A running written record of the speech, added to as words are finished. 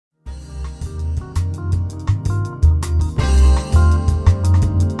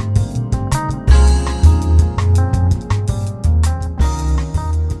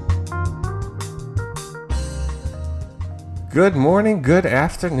Good morning, good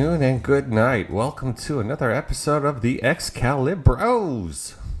afternoon, and good night. Welcome to another episode of the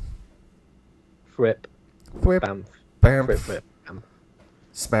Excalibros. Frip. Whip, Bam. bam, Frip, whip. Bam.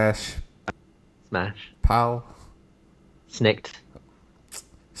 smash, Smash. pow, Snicked.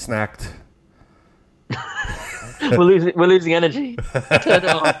 snacked. We're losing energy. Turn it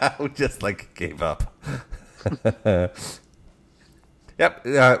off. We just gave up. Yep.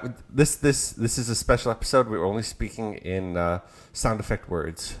 This is a special episode. We're only speaking in sound effect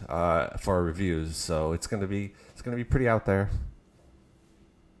words for our reviews, so it's gonna be pretty out there.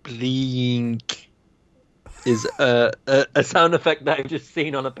 Blink is a sound effect that I've just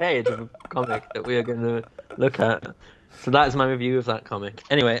seen on a page of a comic that we are going to look at. So that is my review of that comic.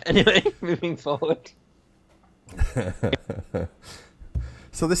 Anyway, moving forward.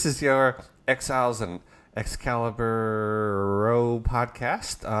 So this is your Exiles and Excalibur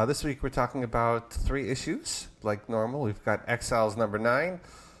podcast. This week we're talking about 3 issues, like normal. We've got Exiles number 9,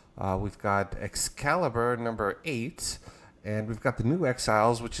 we've got Excalibur number 8, and we've got the new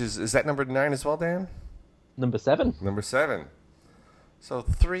Exiles, which is that number 9 as well, Dan? Number 7. Number 7. So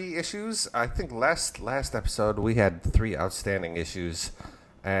 3 issues. I think last episode we had 3 outstanding issues,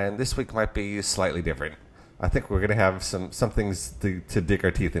 and this week might be slightly different. I think we're gonna have some things to dig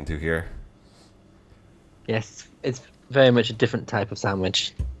our teeth into here. Yes, it's very much a different type of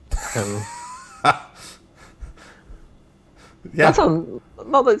sandwich. Yeah. That sounds,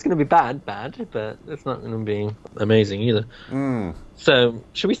 not that it's going to be bad, but it's not going to be amazing either. So,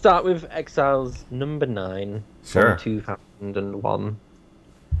 should we start with Exiles number 9 Sure. from 2001?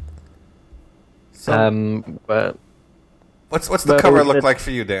 So what's the well, cover look like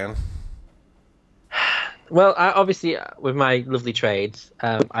for you, Dan? Well, obviously, with my lovely trades,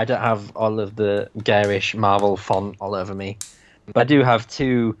 I don't have all of the garish Marvel font all over me. But I do have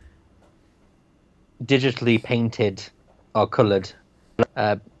 2 digitally painted or coloured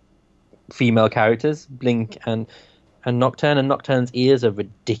female characters, Blink and Nocturne. And Nocturne's ears are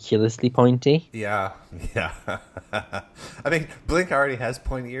ridiculously pointy. Yeah. I mean, Blink already has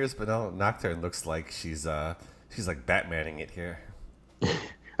pointy ears, but no, Nocturne looks like she's like Batmaning it here.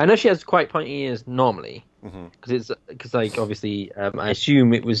 I know she has quite pointy ears normally, because obviously I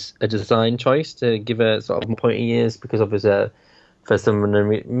assume it was a design choice to give her sort of pointy ears because of for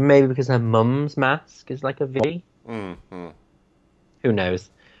someone, maybe because her mum's mask is like a V. Who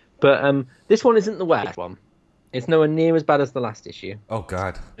knows? But this one isn't the worst one. It's nowhere near as bad as the last issue. Oh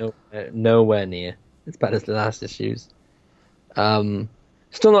God. Nowhere near as bad as the last issues. Still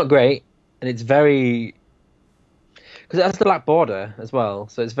not great, and it's very. Because it has the black border as well,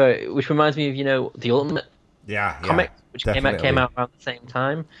 so it's which reminds me of the Ultimate comic, which came out around the same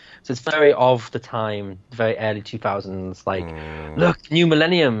time. So it's very of the time, very early 2000s. Look, new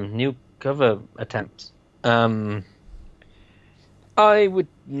millennium, new cover attempt. I would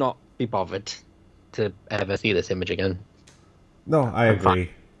not be bothered to ever see this image again. No, I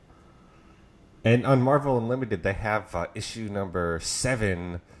agree. And on Marvel Unlimited, they have issue number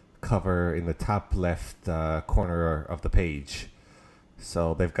 7 cover in the top left corner of the page.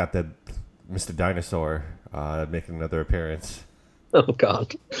 So they've got the Mr. Dinosaur making another appearance. Oh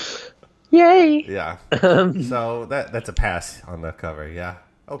God! Yay! Yeah. So that's a pass on the cover. Yeah.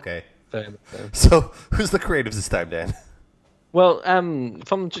 Okay. Fair. So who's the creatives this time, Dan? Well,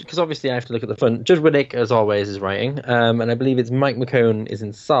 because obviously I have to look at the front. Judd Winnick, as always, is writing, and I believe it's Mike McKone is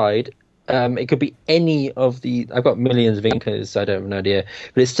inside. It could be any of the. I've got millions of inkers, so I don't have an idea.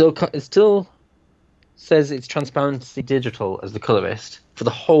 But it still says it's transparency digital as the colorist for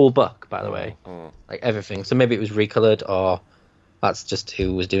the whole book. By the way, like everything. So maybe it was recolored, or that's just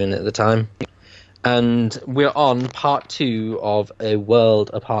who was doing it at the time. And we're on part 2 of A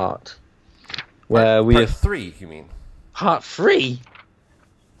World Apart, where we part have 3. You mean part 3?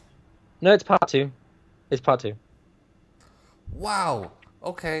 No, it's part 2. It's part 2. Wow.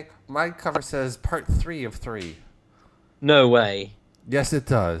 Okay, my cover says part 3 of 3. No way. Yes, it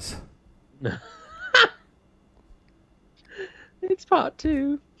does. No. It's part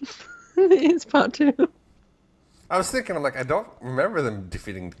 2. It's part 2. I was thinking, I'm like, I don't remember them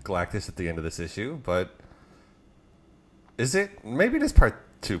defeating Galactus at the end of this issue, but is it? Maybe it is part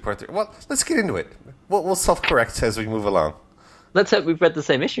 2, part 3. Well, let's get into it. We'll self-correct as we move along. Let's hope we've read the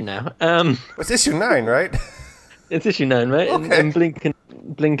same issue now. It's issue 9, right? It's issue 9, right? Okay. And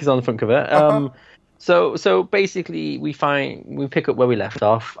Blink is on the front cover. So basically, we pick up where we left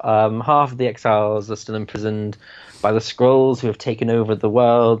off. Half of the exiles are still imprisoned by the Skrulls, who have taken over the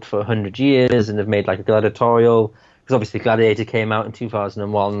world for 100 years and have made like a gladiatorial. Because obviously, Gladiator came out in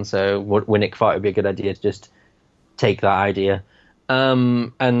 2001, so Winnick thought it would be a good idea to just take that idea.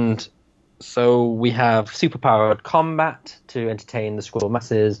 And So we have superpowered combat to entertain the Skrull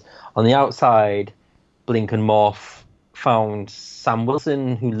masses. On the outside, Blink and Morph found Sam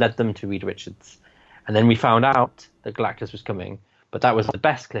Wilson, who led them to Reed Richards. And then we found out that Galactus was coming. But that was the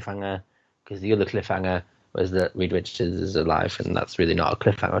best cliffhanger, because the other cliffhanger was that Reed Richards is alive, and that's really not a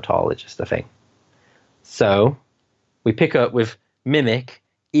cliffhanger at all, it's just a thing. So we pick up with Mimic,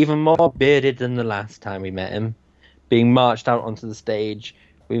 even more bearded than the last time we met him, being marched out onto the stage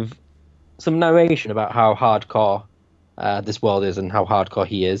with some narration about how hardcore this world is and how hardcore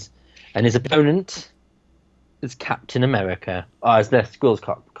he is. And his opponent is Captain America, or as the Skrulls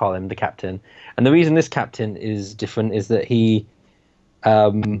call him, the Captain. And the reason this Captain is different is that he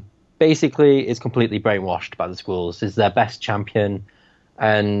basically is completely brainwashed by the Skrulls, is their best champion,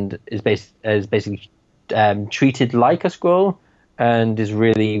 and is basically treated like a Skrull, and is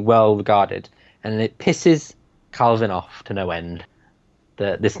really well regarded. And it pisses Calvin off to no end.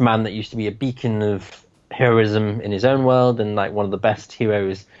 This man that used to be a beacon of heroism in his own world and like one of the best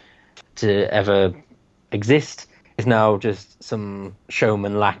heroes to ever exist is now just some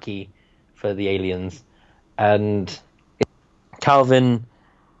showman lackey for the aliens. And Calvin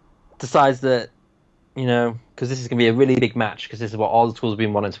decides that, you know, because this is going to be a really big match, because this is what all the Skrulls have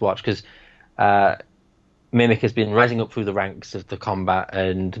been wanting to watch, because Mimic has been rising up through the ranks of the combat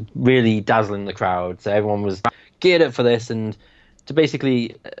and really dazzling the crowd. So everyone was geared up for this, and to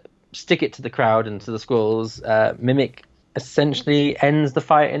basically stick it to the crowd and to the Skrulls, Mimic essentially ends the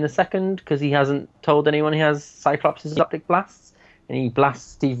fight in a second, because he hasn't told anyone he has Cyclops' optic blasts, and he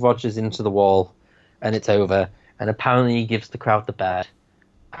blasts Steve Rogers into the wall, and it's over. And apparently he gives the crowd the bird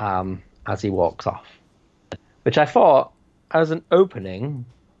as he walks off, which I thought, as an opening,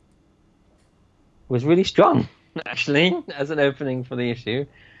 was really strong, actually, as an opening for the issue.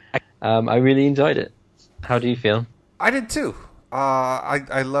 I really enjoyed it. How do you feel? I did too.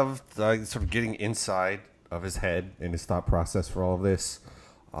 I loved sort of getting inside of his head and his thought process for all of this.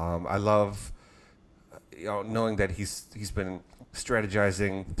 I love, knowing that he's been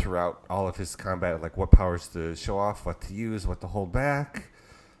strategizing throughout all of his combat, like what powers to show off, what to use, what to hold back.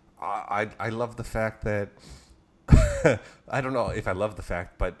 I love the fact that I don't know if I love the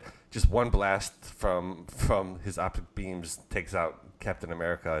fact, but just one blast from his optic beams takes out Captain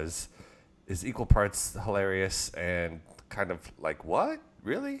America is equal parts hilarious and kind of like, what?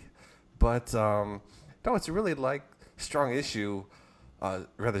 Really? But no, it's a really strong issue,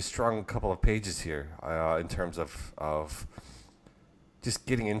 rather strong couple of pages here in terms of just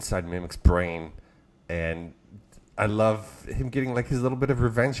getting inside Mimic's brain, and I love him getting like his little bit of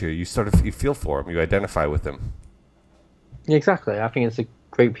revenge here. You feel for him, you identify with him. Yeah, exactly. I think it's a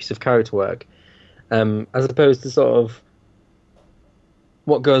great piece of character work, as opposed to sort of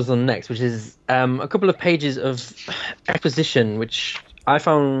what goes on next, which is a couple of pages of exposition, which I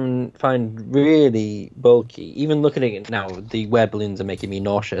find really bulky. Even looking at it now, the wear balloons are making me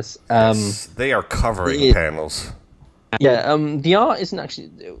nauseous. Yes, they are covering panels. Yeah, the art isn't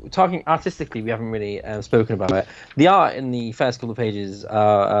actually... Talking artistically, we haven't really spoken about it. The art in the first couple of pages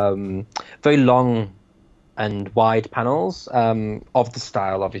are very long and wide panels of the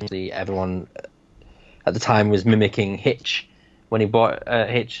style. Obviously, everyone at the time was mimicking Hitch when he bought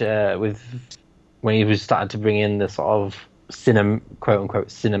Hitch when he was starting to bring in the sort of quote-unquote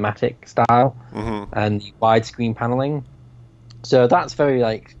cinematic style and the widescreen paneling. So that's very,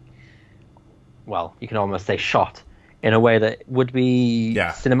 you can almost say shot in a way that would be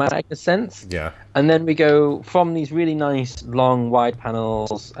cinematic in a sense. Yeah. And then we go from these really nice, long, wide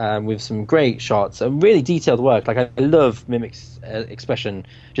panels with some great shots, and really detailed work. Like, I love Mimic's expression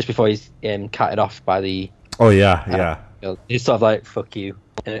just before he's carted off by the... Oh, yeah. He's sort of like, fuck you,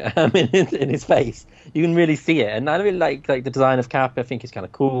 in his face. You can really see it. And I really like the design of Cap. I think it's kind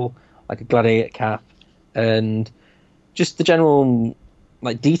of cool, like a gladiator cap. And just the general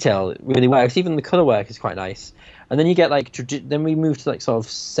detail really works. Even the color work is quite nice. And then you get then we move to sort of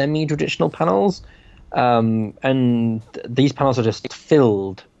semi-traditional panels, and these panels are just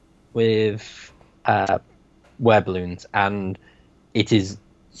filled with wear balloons, and it is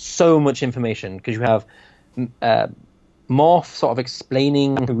so much information, because you have Morph sort of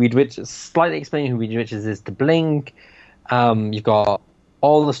explaining who Reed Richards, slightly explaining who Reed Richards is to Blink. You've got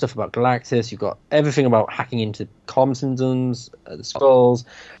all the stuff about Galactus. You've got everything about hacking into comm systems, the Skrulls.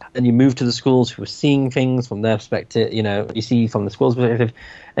 And you move to the Skrulls who are seeing things from their perspective. You see from the Skrulls' perspective.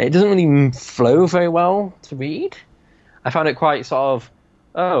 It doesn't really flow very well to read. I found it quite sort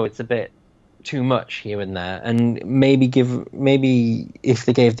of, it's a bit too much here and there. And maybe if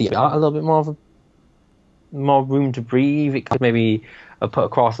they gave the art a little bit more room to breathe, it could maybe put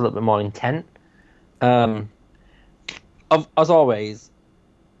across a little bit more intent. As always,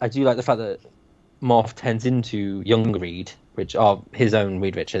 I do like the fact that Morph turns into young Reed, which are his own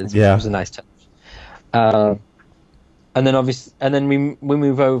Reed Richards, which was a nice touch. And then we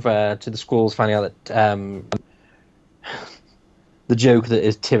move over to the schools, finding out that the joke that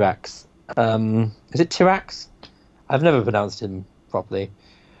is Tyrax. Is it Tyrax? I've never pronounced him properly.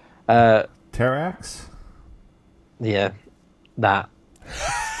 Terax? Yeah, that.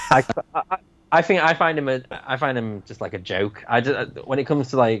 I find him just like a joke. When it comes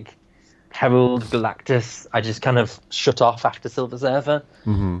to like Herald Galactus, I just kind of shut off after Silver Surfer.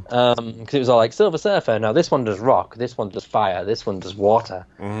 Because it was all like Silver Surfer. Now this one does rock, this one does fire, this one does water.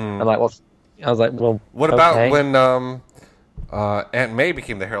 I'm like, what's? I was like, well, what about when Aunt May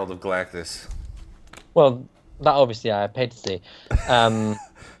became the Herald of Galactus? Well, that obviously I paid to see.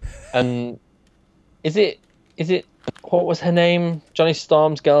 And is it what was her name? Johnny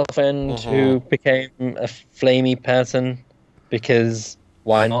Storm's girlfriend who became a flamey person because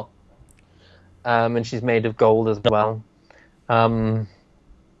why not? And she's made of gold as well.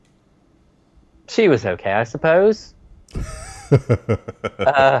 She was okay, I suppose.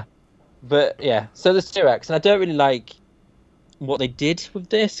 But yeah, so there's Tyrax, and I don't really like what they did with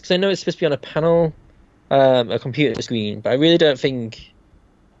this because I know it's supposed to be on a panel, a computer screen, but I really don't think.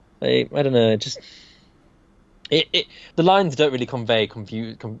 I don't know, just the lines don't really convey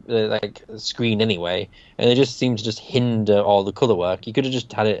like screen anyway, and they just seem to just hinder all the color work. You could have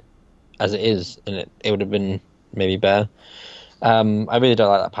just had it as it is, and it would have been maybe better. I really don't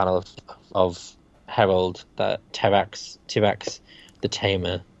like that panel of Herald, that Tyrax the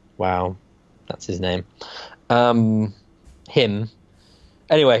Tamer. Wow, that's his name. Him.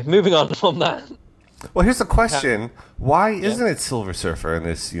 Anyway, moving on from that. Well, here's the question: why isn't it Silver Surfer in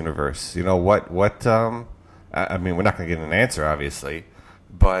this universe? You know what? I mean, we're not going to get an answer, obviously,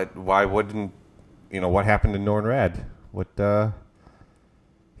 but why wouldn't what happened to Norn Red?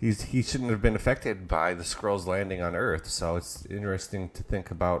 He shouldn't have been affected by the Skrulls landing on Earth. So it's interesting to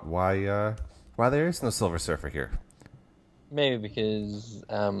think about why there is no Silver Surfer here. Maybe because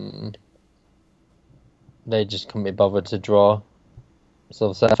they just couldn't be bothered to draw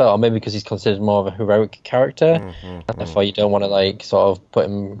Silver Surfer, or maybe because he's considered more of a heroic character, and therefore you don't want to like sort of put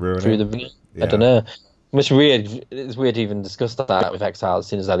him through the ringer. Yeah. I don't know. It's weird to even discuss that with Exiles,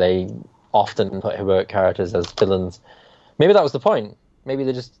 seeing as though they often put heroic characters as villains. Maybe that was the point. Maybe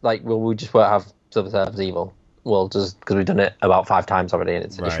they just like, well, we just won't have Silver Surfer as evil. Well, just because we've done it about 5 times already, and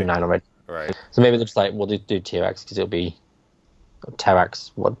it's issue 9 already. Right. So maybe they're just like, we'll do T-Rex because it'll be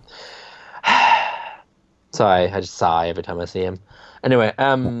Terax. What? Sorry, I just sigh every time I see him. Anyway,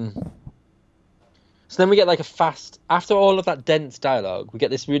 so then we get like a fast, after all of that dense dialogue, we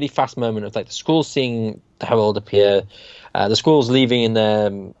get this really fast moment of like the Skrulls seeing the Herald appear, the Skrulls leaving in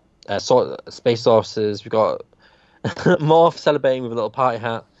their space sources. We've got Morph celebrating with a little party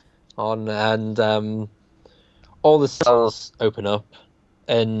hat on, and all the cells open up,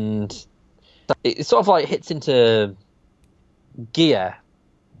 and it sort of like hits into gear.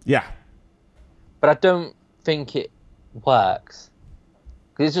 Yeah. But I don't think it works.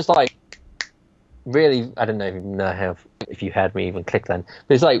 Because it's just like, really, I don't know if you heard me even click then,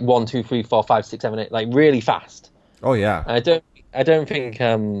 but it's like 1, 2, 3, 4, 5, 6, 7, 8, like really fast. Oh yeah. I don't think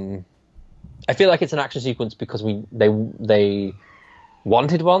I feel like it's an action sequence because they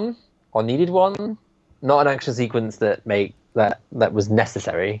wanted one or needed one, not an action sequence that was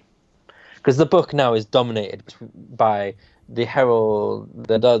necessary. Because the book now is dominated by the Herald,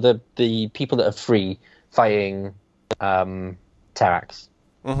 the people that are free fighting Terax.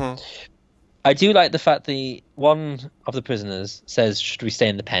 I do like the fact that one of the prisoners says, "Should we stay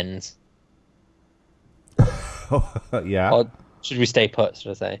in the pens?" Yeah. Or should we stay put?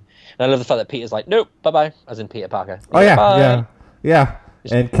 Should I say? And I love the fact that Peter's like, "Nope, bye bye," as in Peter Parker. Oh yeah, bye. yeah.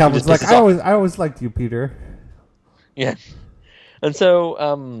 And Calvin's like, "I always liked you, Peter." Yeah. And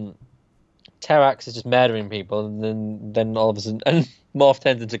so Terax is just murdering people, and then all of a sudden, and Morph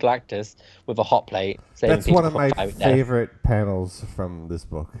turns into Galactus with a hot plate. That's one of my favorite panels from this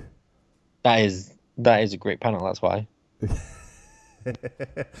book. That is a great panel. That's why.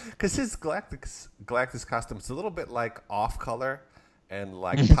 Because his Galactus costume is a little bit like off color and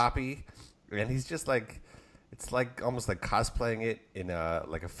like poppy, and he's just like, it's like almost like cosplaying it in a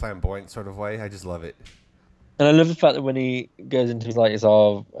flamboyant sort of way. I just love it. And I love the fact that when he goes into his like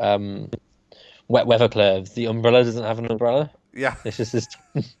sort of wet weather clothes, the umbrella doesn't have an umbrella. Yeah, it's just this.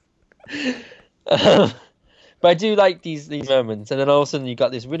 But I do like these moments, and then all of a sudden you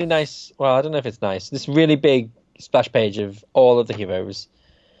got this really nice. Well, I don't know if it's nice. This really big splash page of all of the heroes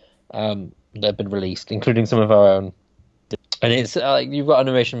that have been released, including some of our own. And it's like you've got a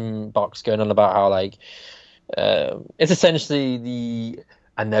narration box going on about how like it's essentially the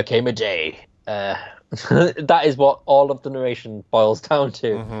and there came a day. That is what all of the narration boils down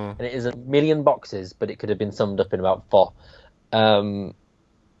to, and it is a million boxes, but it could have been summed up in about 4. And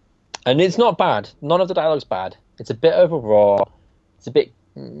it's not bad. None of the dialogue's bad. It's a bit overraw. It's a bit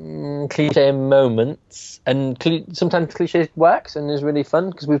cliche in moments, and sometimes cliche works and is really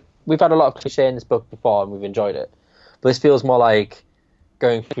fun because we've had a lot of cliche in this book before and we've enjoyed it. But this feels more like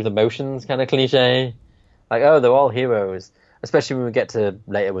going through the motions kind of cliche. Like, oh, they're all heroes. Especially when we get to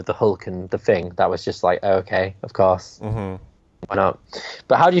later with the Hulk and the Thing. That was just like, oh, okay, of course. Why not?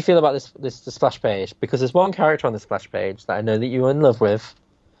 But how do you feel about this splash page? Because there's one character on the splash page that I know that you're in love with.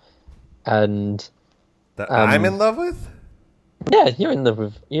 And that I'm in love with? Yeah, you're in love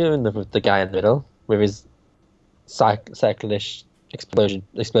with the guy in the middle with his cyclish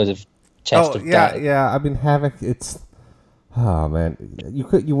explosive chest of guys. Yeah. I mean, Havoc. It's man,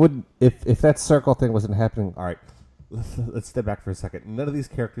 you wouldn't if that circle thing wasn't happening. All right, let's step back for a second. None of these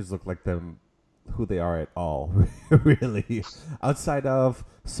characters look like them, who they are at all, really. Outside of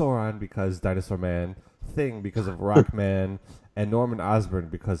Sauron because Dinosaur Man, Thing because of Rockman, and Norman Osborn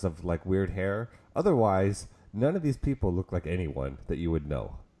because of like weird hair. Otherwise, none of these people look like anyone that you would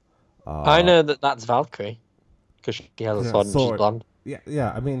know. I know that's Valkyrie because she has a sword and she's blonde.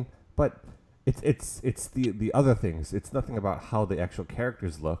 Yeah. I mean, but it's the other things. It's nothing about how the actual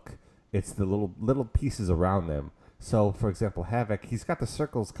characters look. It's the little pieces around them. So, for example, Havoc, he's got the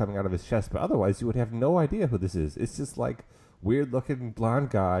circles coming out of his chest, but otherwise you would have no idea who this is. It's just like weird-looking blonde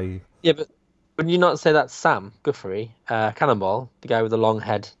guy. Yeah, but would you not say that's Sam Guthrie, Cannonball, the guy with the long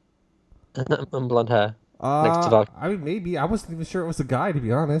head and blonde hair? Next to Valkyrie. I mean, maybe. I wasn't even sure it was a guy, to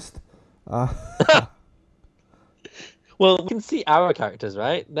be honest. Well, we can see our characters,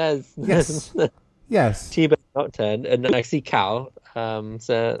 right? Yes. T-Bone Nocturne, and then I see Cal.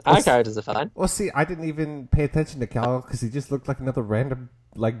 So our characters are fine. Well, see, I didn't even pay attention to Cal because he just looked like another random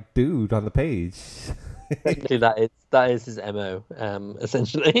like dude on the page. Actually, that is his MO,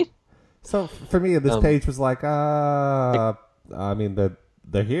 essentially. So for me, this page was like, I mean,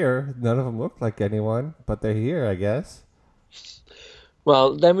 they're here. None of them look like anyone, but they're here, I guess.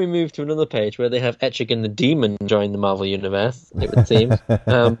 Well, then we move to another page where they have Etrigan the Demon join the Marvel Universe, it would seem.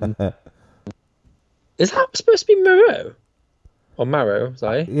 Is that supposed to be Moreau? Or Marrow,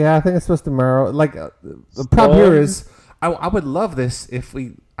 sorry. Yeah, I think it's supposed to Marrow. Like, the problem here is, I would love this if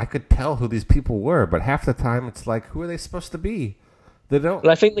I could tell who these people were, but half the time it's like, who are they supposed to be? They don't.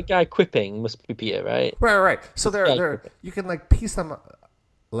 Well, I think the guy quipping must be Peter, right? Right. So they're you can like piece them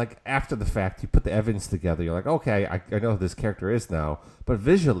like after the fact. You put the evidence together. You're like, okay, I know who this character is now. But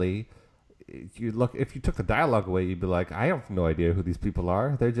visually, if you took the dialogue away, you'd be like, I have no idea who these people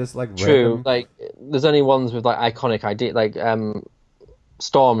are. They're just like true. Random. Like there's only ones with like iconic idea. Like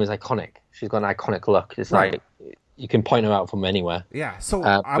Storm is iconic. She's got an iconic look. It's like you can point her out from anywhere. Yeah. So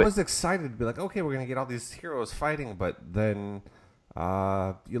I was excited to be like, okay, we're gonna get all these heroes fighting, but then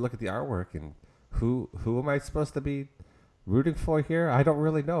you look at the artwork and who am I supposed to be rooting for here? I don't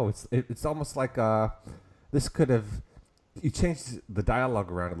really know. It's almost like this could have. You changed the dialogue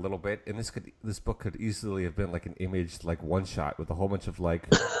around a little bit, and this book could easily have been like an Image like one shot with a whole bunch of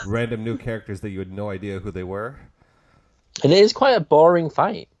like random new characters that you had no idea who they were. And it is quite a boring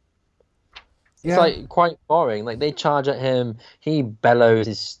fight. Yeah. It's like quite boring. Like they charge at him, he bellows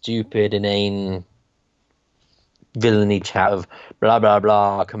his stupid, inane villainy chat of blah blah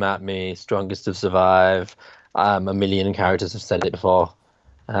blah. Come at me, strongest to survive. A million characters have said it before,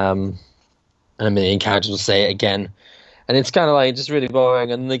 and a million characters will say it again. And it's kind of like just really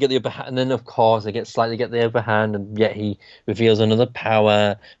boring. And they get the upper hand, and then of course they get the upper hand, and yet he reveals another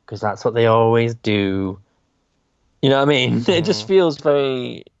power because that's what they always do. You know what I mean? Mm-hmm. It just feels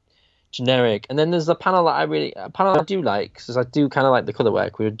very generic. And then there's a panel that I do like because I do kind of like the color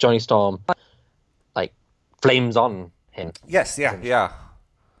work with Johnny Storm, like flames on him. Yes, yeah.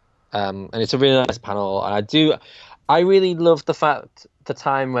 And it's a really nice panel. And I really love the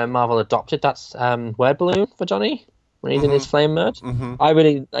time when Marvel adopted that word balloon for Johnny. When he's in his flame mode, I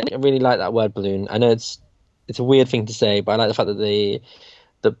really like that word balloon. I know it's a weird thing to say, but I like the fact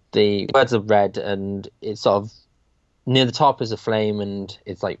that the words are red and it's sort of near the top is a flame and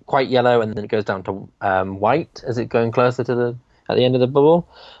it's like quite yellow and then it goes down to white as it going closer to at the end of the bubble.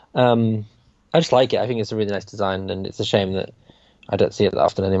 I just like it. I think it's a really nice design and it's a shame that I don't see it that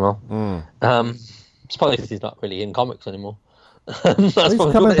often anymore. It's probably because he's not really in comics anymore. He's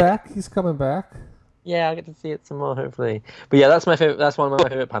coming back. He's coming back. Yeah, I'll get to see it some more, hopefully. But yeah, that's my favorite. That's one of my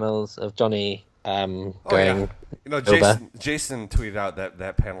favorite panels of Johnny going. You know, Jason tweeted out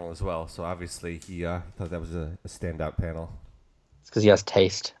that panel as well. So obviously he thought that was a standout panel. It's because he has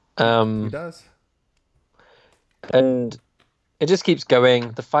taste. He does. And It just keeps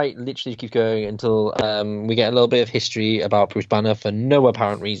going. The fight literally keeps going until we get a little bit of history about Bruce Banner for no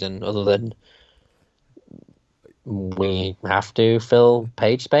apparent reason other than we have to fill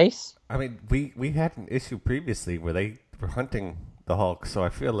page space. I mean, we had an issue previously where they were hunting the Hulk, so I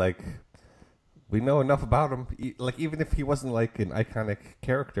feel like we know enough about him. Like, even if he wasn't like an iconic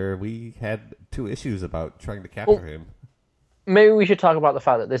character, we had 2 issues about trying to capture him. Maybe we should talk about the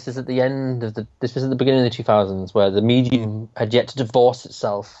fact that this was at the beginning of the 2000s, where the medium had yet to divorce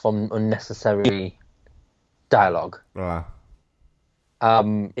itself from unnecessary dialogue.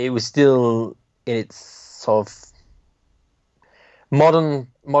 It was still in its sort of modern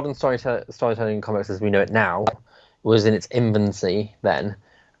storytelling in comics as we know it now was in its infancy then,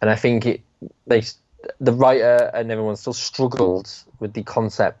 and I think the writer and everyone still struggled with the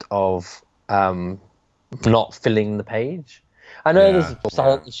concept of not filling the page. I know there's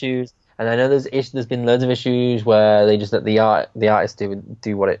silent issues, and I know there's been loads of issues where they just let the artist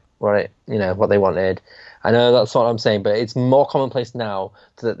do what they wanted. I know that's what I'm saying, but it's more commonplace now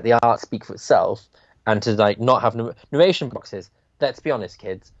to let the art speak for itself and to like not have narration boxes. Let's be honest,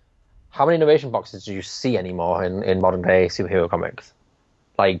 kids. How many narration boxes do you see anymore in modern day superhero comics?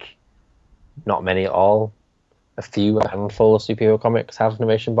 Like, not many at all. A handful of superhero comics have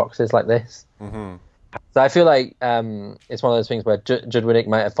narration boxes like this. Mm-hmm. So I feel like it's one of those things where Judd Winick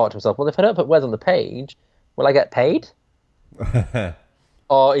might have thought to himself, well, if I don't put words on the page, will I get paid?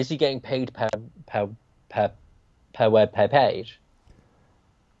 Or is he getting paid per word per page?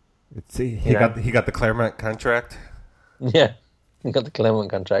 He got the Claremont contract. Yeah, he got the Claremont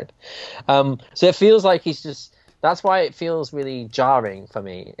contract. So it feels like that's why it feels really jarring for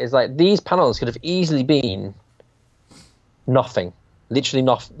me. It's like these panels could have easily been nothing. Literally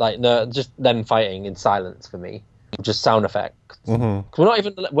not just them fighting in silence for me, just sound effects. Mm-hmm. 'Cause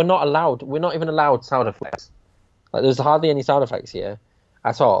we're not even allowed sound effects. Like there's hardly any sound effects here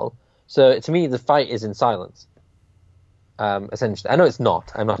at all. So to me, the fight is in silence. Essentially, I know it's not.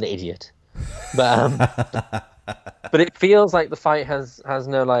 I'm not an idiot, but but it feels like the fight has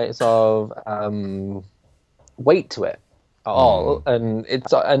no like sort of weight to it at all, and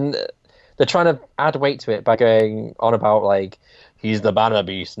they're trying to add weight to it by going on about like, he's the Banner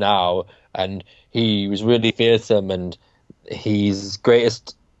Beast now, and he was really fearsome, and his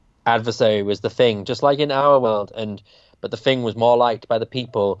greatest adversary was the Thing, just like in our world. But the Thing was more liked by the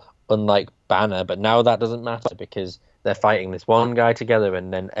people, unlike Banner. But now that doesn't matter because they're fighting this one guy together,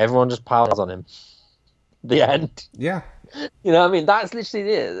 and then everyone just piles on him. The end. Yeah. You know what I mean? That's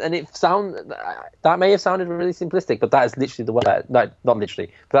literally it. And that may have sounded really simplistic, but that is literally the word. Not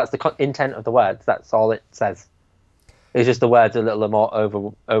literally, but that's the intent of the words. That's all it says. It's just the words are a little more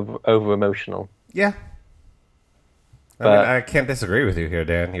over emotional. Yeah. I can't disagree with you here,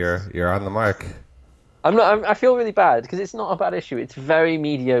 Dan. You're on the mark. I feel really bad because it's not a bad issue. It's very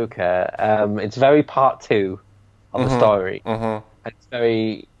mediocre. It's very part 2 of the story. Mm-hmm.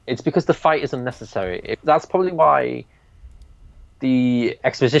 And it's because the fight is unnecessary. That's probably why the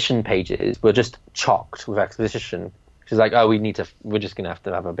exposition pages were just chocked with exposition. Which is like, oh, we're just gonna have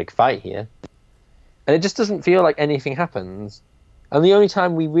to have a big fight here. And it just doesn't feel like anything happens. And the only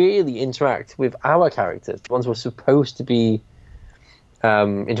time we really interact with our characters, the ones we're supposed to be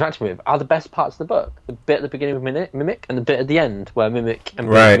interacting with, are the best parts of the book. The bit at the beginning with Mimic and the bit at the end where Mimic and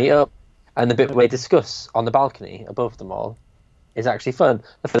Blade meet up, and the bit where they discuss on the balcony above them all is actually fun.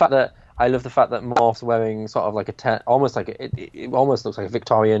 I love the fact that Morph's wearing sort of like it almost looks like a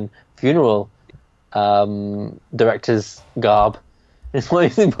Victorian funeral director's garb. Is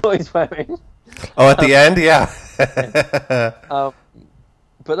what he's wearing. Oh, at the end, yeah.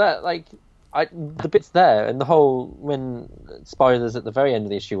 But that, the bits there, and the whole when spoilers at the very end of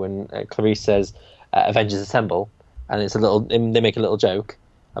the issue when Clarice says "Avengers Assemble," and they make a little joke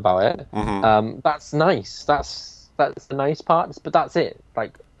about it. Mm-hmm. That's nice. That's the nice parts, but that's it.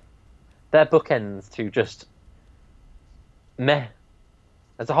 Like they're bookends to just meh.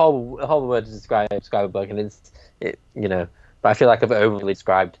 There's a whole word to describe a book, and it. But I feel like I've overly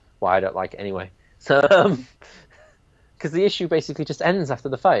described why I don't like it anyway. So, because the issue basically just ends after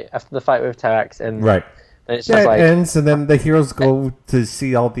the fight with Terrax, and right. Then it's just it ends, and then the heroes go to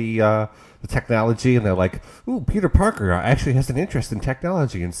see all the technology, and they're like, "Ooh, Peter Parker actually has an interest in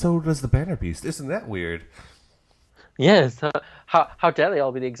technology, and so does the Banner Beast. Isn't that weird?" Yes. How dare they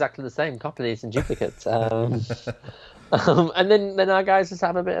all be exactly the same, copies and duplicates? And then our guys just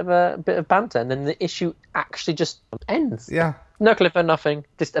have a bit of banter, and then the issue actually just ends. Yeah. No cliffhanger, nothing.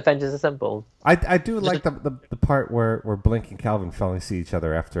 Just Avengers Assembled. I do like the part where Blink and Calvin finally see each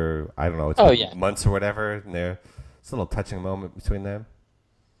other after, I don't know, it's months or whatever, and it's a little touching moment between them.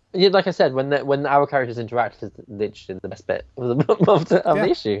 Yeah, like I said, when our characters interact is literally the best bit of the Yeah.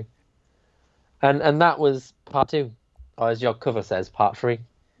 issue, and that was part two, or as your cover says, part three.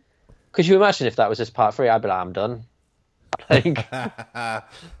 Could you imagine if that was just part three? I'd be like, I'm done. Like, part I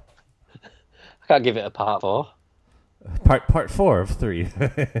can't give it a part four. part four of three.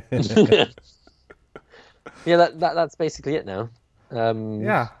 Yeah, that's basically it now.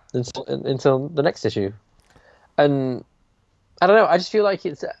 Yeah. Until the next issue, and I don't know. I just feel like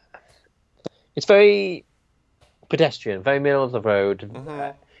it's very pedestrian, very middle of the road.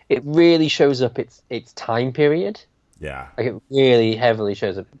 Mm-hmm. It really shows up its time period. Yeah. Like it really heavily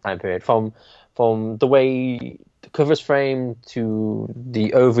shows up the time period from the way the cover's framed to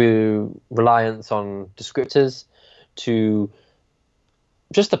the over reliance on descriptors to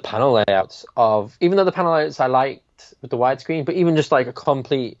just the panel layouts of, even though the panel layouts I liked with the widescreen, but even just like a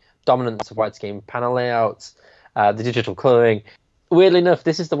complete dominance of widescreen panel layouts, the digital coloring. Weirdly enough,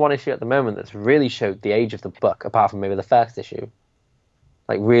 this is the one issue at the moment that's really showed the age of the book, apart from maybe the first issue.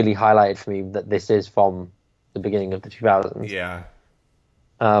 Like really highlighted for me that this is from the beginning of the 2000s. Yeah.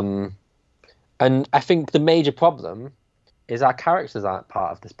 And I think the major problem is our characters aren't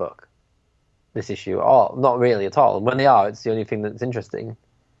part of this book, this issue, or not really at all. And when they are, it's the only thing that's interesting.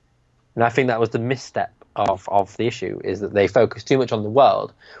 And I think that was the misstep of the issue, is that they focus too much on the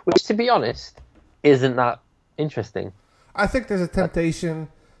world, which, to be honest, isn't that interesting. I think there's a temptation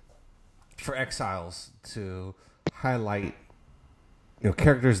for Exiles to highlight,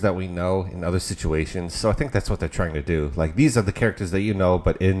 characters that we know in other situations. So I think that's what they're trying to do. Like, these are the characters that you know,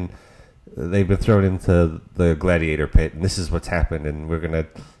 but they've been thrown into the gladiator pit, and this is what's happened, and we're going to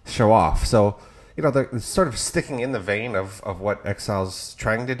show off. So, they're sort of sticking in the vein of what Exile's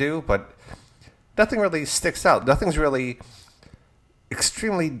trying to do, but nothing really sticks out. Nothing's really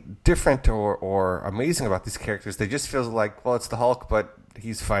extremely different or amazing about these characters. They just feel like, well, it's the Hulk, but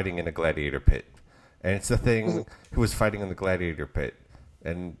he's fighting in a gladiator pit. And it's the Thing who was fighting in the gladiator pit.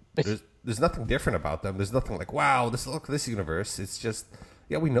 And there's nothing different about them. There's nothing like, wow, look at this universe. It's just,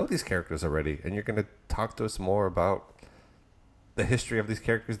 yeah, we know these characters already, and you're going to talk to us more about the history of these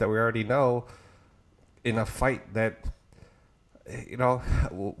characters that we already know in a fight that,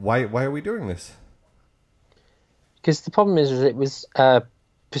 why are we doing this? Because the problem is it was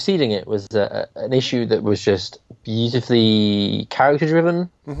preceding it was an issue that was just beautifully character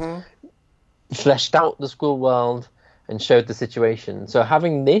driven, fleshed out the school world, and showed the situation. So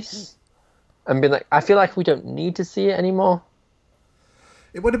having this and being like, I feel like we don't need to see it anymore.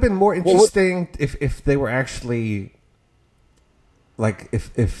 It would have been more interesting if they were actually, like,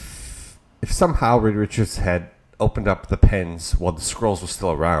 if somehow Reed Richards had opened up the pens while the scrolls were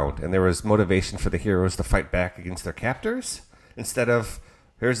still around, and there was motivation for the heroes to fight back against their captors, instead of,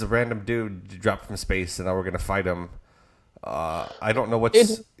 here's a random dude dropped from space and now we're going to fight him. I don't know what's,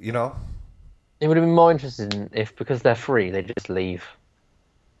 It would have been more interesting if, because they're free, they just leave.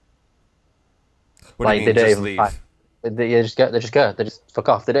 What do you mean, they don't just even leave? fight. They just go. They just go. They just fuck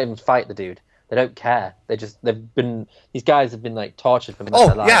off. They don't even fight the dude. They don't care. These guys have been like tortured for most of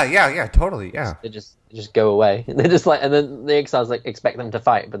their lives. Yeah, totally, yeah. They just go away. They're just like, and then the exiles like expect them to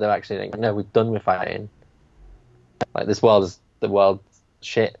fight, but they're actually like, no, we've done with fighting. Like, this world is the world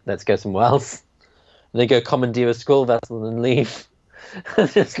shit. Let's go somewhere else. And they go commandeer a school vessel and leave.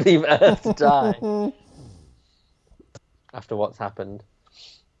 Just leave Earth to die after what's happened.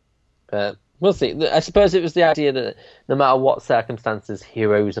 But we'll see. I suppose it was the idea that no matter what circumstances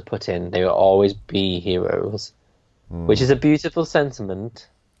heroes are put in, they will always be heroes, which is a beautiful sentiment.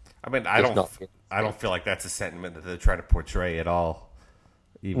 I mean, I don't feel like that's a sentiment that they're trying to portray at all.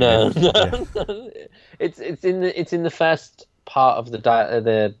 No. It's in the first part of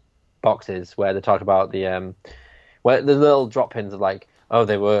the boxes where they talk about the where the little drop-ins of like, oh,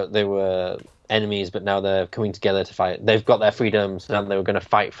 they were enemies, but now they're coming together to fight. They've got their freedom, so now they were going to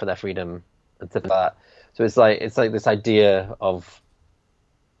fight for their freedom and stuff like that. So it's like this idea of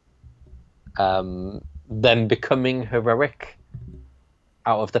them becoming heroic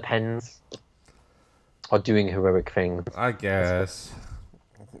out of the pens or doing heroic things. I guess.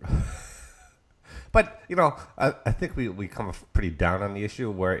 But, I think we come pretty down on the issue,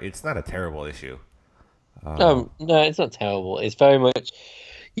 where it's not a terrible issue. No, it's not terrible. It's very much,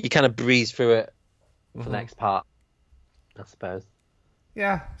 you kind of breeze through it for the next part, I suppose.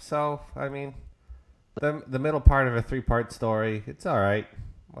 Yeah, so, I mean, the middle part of a 3-part story, it's all right.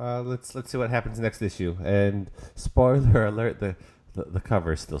 Let's see what happens next issue. And spoiler alert, the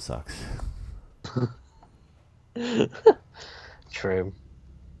cover still sucks. True.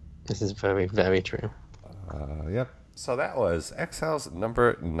 This is very, very true. Yep. So that was Exiles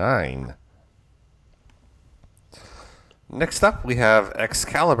number 9. Next up, we have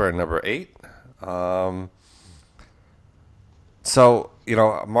Excalibur number 8. Um,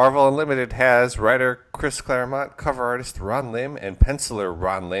 Marvel Unlimited has writer Chris Claremont, cover artist Ron Lim, and penciler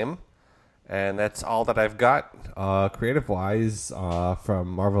Ron Lim. And that's all that I've got creative-wise from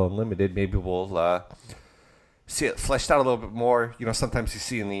Marvel Unlimited. Maybe we'll see it fleshed out a little bit more. Sometimes you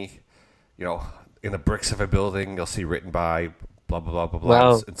see in the bricks of a building, you'll see written by blah, blah, blah, blah, blah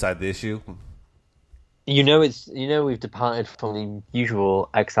Well, inside the issue. we've departed from the usual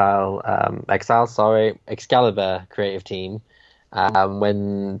Excalibur creative team.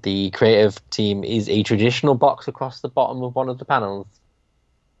 When the creative team is a traditional box across the bottom of one of the panels.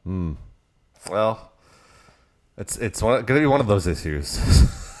 Well, it's going to be one of those issues.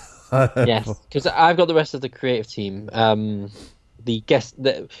 Yes, because I've got the rest of the creative team. Ron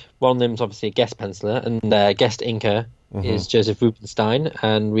Lim's obviously a guest penciler, and guest inker is Joseph Rubenstein,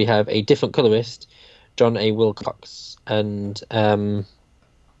 and we have a different colorist, John A. Wilcox, and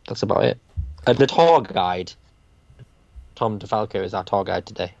that's about it. The tour guide, Tom DeFalco, is our tour guide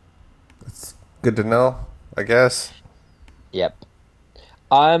today. It's good to know, I guess. Yep.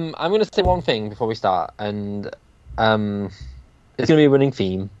 I'm going to say one thing before we start, and it's going to be a running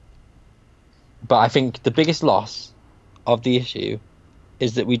theme. But I think the biggest loss of the issue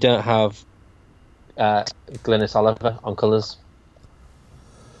is that we don't have Glynis Oliver on colours.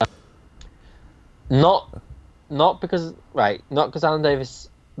 Not because Alan Davis.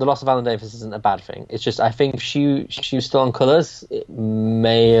 The loss of Alan Davis isn't a bad thing. It's just I think if she was still on colours, it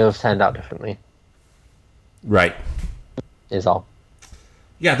may have turned out differently. Right. Is all.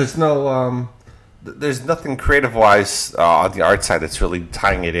 Yeah, there's nothing creative-wise on the art side that's really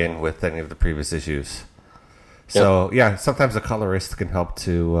tying it in with any of the previous issues. So, yeah, sometimes a colorist can help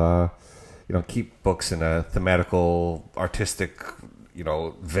to, keep books in a thematical, artistic,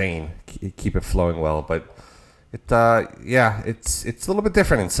 vein, keep it flowing well. But it's a little bit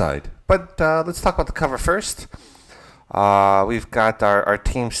different inside. But let's talk about the cover first. We've got our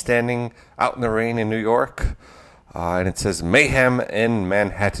team standing out in the rain in New York. And it says Mayhem in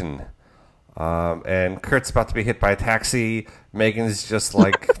Manhattan. And Kurt's about to be hit by a taxi. Megan is just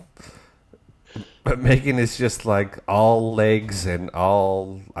like all legs and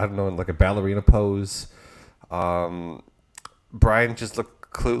all, I don't know, like a ballerina pose. Brian just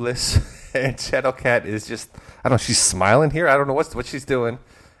looked clueless. And Shadowcat is just, I don't know, she's smiling here. I don't know what she's doing.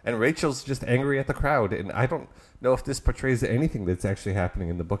 And Rachel's just angry at the crowd. And I don't know if this portrays anything that's actually happening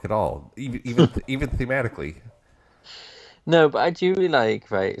in the book at all, even thematically. No, but I do really like,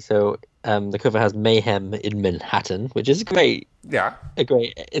 right, so the cover has Mayhem in Manhattan, which is great. Yeah.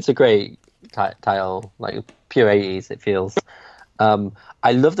 It's a great title, like pure 80s it feels.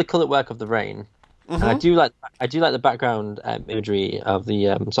 I love the colour work of the rain. And I do like the background imagery of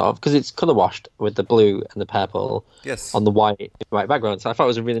the sort of, because it's colour washed with the blue and the purple on the white background. So I thought it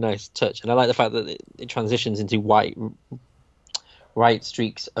was a really nice touch, and I like the fact that it transitions into white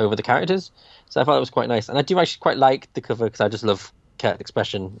streaks over the characters. So I thought it was quite nice, and I do actually quite like the cover because I just love Kurt's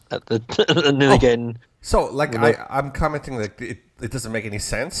expression at the again. So, I'm commenting that it doesn't make any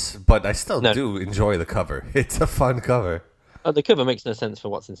sense, but I still do enjoy the cover. It's a fun cover. Oh, the cover makes no sense for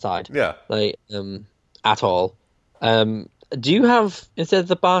what's inside. Yeah, at all. Do you have, instead of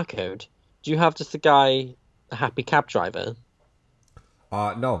the barcode, do you have just a happy cab driver?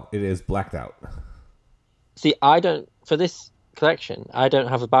 No, it is blacked out. See, I don't, for this collection, I don't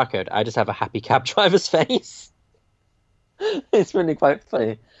have a barcode. I just have a happy cab driver's face. It's really quite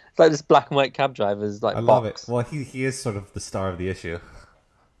funny. It's like this black and white cab driver's like. I love it. Well, he is sort of the star of the issue.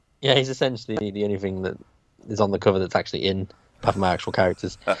 Yeah, he's essentially the only thing that is on the cover that's actually in, apart from my actual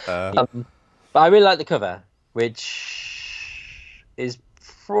characters. But I really like the cover, which is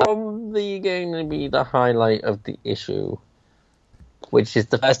probably going to be the highlight of the issue. Which is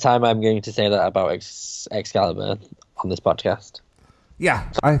the first time I'm going to say that about Excalibur on this podcast.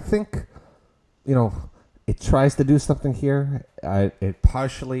 Yeah, I think, it tries to do something here. It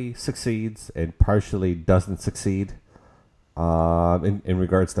partially succeeds and partially doesn't succeed in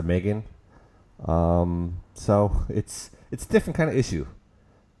regards to Megan. So it's a different kind of issue.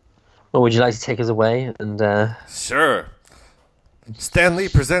 Well, would you like to take us away? And Sure. Stan Lee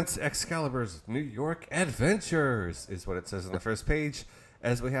presents Excalibur's New York Adventures, is what it says on the first page,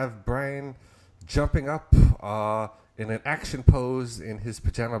 as we have Brian jumping up in an action pose in his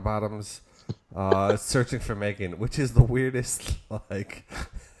pajama bottoms, searching for Megan, which is the weirdest, it's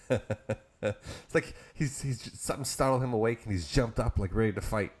like he's something startled him awake and he's jumped up ready to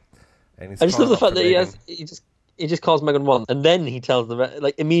fight. And I just love the fact that he just calls Megan once, and then he tells the rest,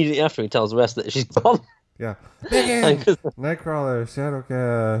 immediately after he tells the rest that she's gone. Yeah. Megan! Nightcrawler,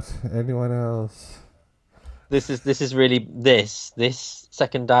 Shadowcat, anyone else? This is really this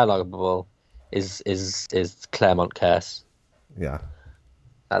second dialogue bubble is Claremont curse. Yeah.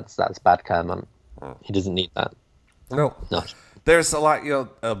 That's bad Claremont. He doesn't need that. No. No. There's a lot,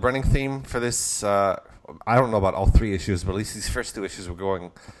 a running theme for this. I don't know about all three issues, but at least these first two issues we're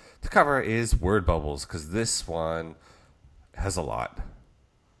going to cover is word bubbles, because this one has a lot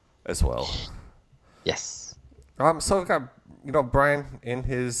as well. Yes. So we've got, Brian in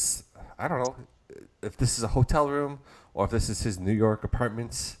his, I don't know if this is a hotel room or if this is his New York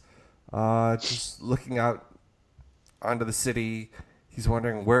apartments, just looking out onto the city. He's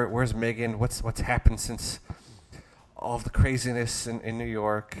wondering where's Megan? What's happened since all of the craziness in New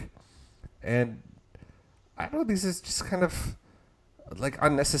York? And I don't know, these is just kind of like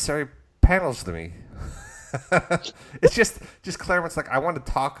unnecessary panels to me. It's just Claremont's like, I want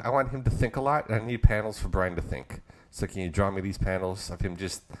to talk, I want him to think a lot, and I need panels for Brian to think. So can you draw me these panels of him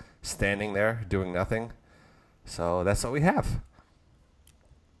just standing there doing nothing? So that's what we have.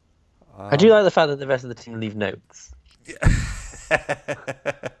 I do like the fact that the rest of the team leave notes. Yeah.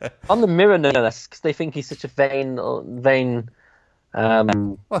 On the mirror, no less, because they think he's such a vain.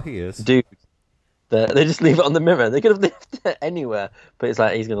 Well, he is. Dude. They just leave it on the mirror. They could have left it anywhere, but it's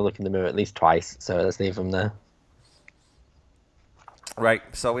like he's going to look in the mirror at least twice, so let's leave him there. Right,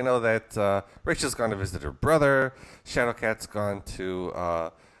 so we know that Rachel's gone to visit her brother, Shadowcat's gone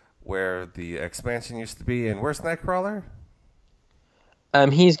to where the expansion used to be, and where's Nightcrawler?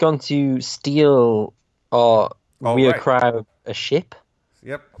 He's gone to steal or reacquire a ship.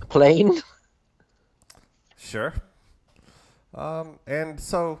 Yep. A plane. Sure. And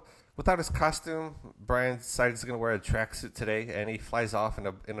so, without his costume, Brian decides he's going to wear a tracksuit today, and he flies off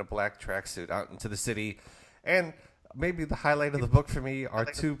in a black tracksuit out into the city. And maybe the highlight of the book for me are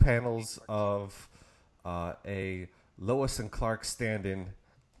two panels of a Lois and Clark stand-in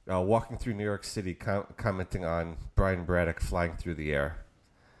walking through New York City, commenting on Brian Braddock flying through the air.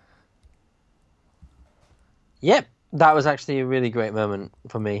 Yep, that was actually a really great moment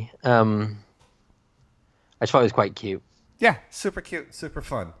for me. I just thought it was quite cute. Yeah, super cute, super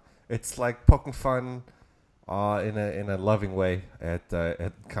fun. It's like poking fun in a loving way at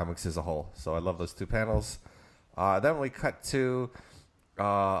comics as a whole. So I love those two panels. Then we cut to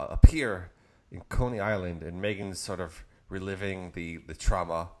a pier in Coney Island, and Megan's sort of reliving the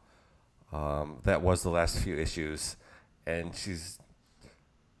trauma that was the last few issues, and she's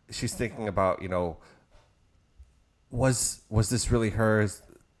thinking about, was this really her?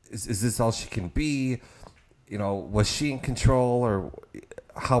 Is this all she can be? Was she in control, or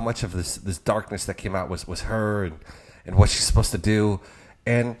how much of this darkness that came out was her, and what she's supposed to do?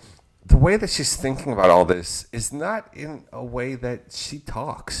 And the way that she's thinking about all this is not in a way that she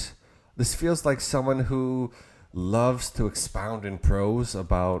talks. This feels like someone who loves to expound in prose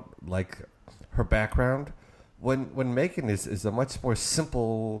about like her background, when Megan is a much more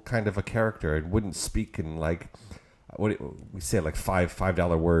simple kind of a character and wouldn't speak in like what we say, like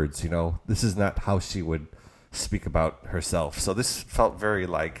 $5 words. This is not how she would speak about herself. So this felt very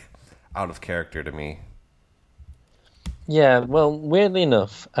like out of character to me. Yeah, well, weirdly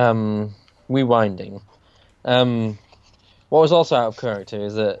enough, rewinding. What was also out of character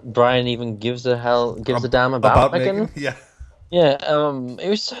is that Brian even gives a damn about Megan. Yeah. Yeah, it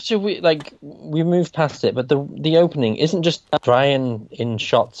was such a weird, like, we moved past it, but the opening isn't just Brian in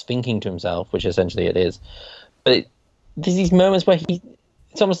shots thinking to himself, which essentially it is, but there's these moments where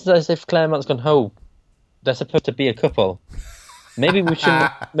it's almost as if Claremont's gone, oh, they're supposed to be a couple. Maybe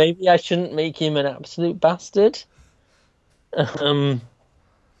I shouldn't make him an absolute bastard. And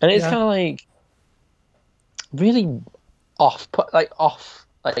it's kind of like really off,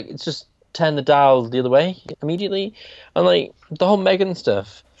 like it's just turn the dial the other way immediately. And like the whole Megan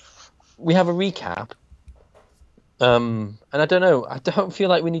stuff, we have a recap, and I don't know, I don't feel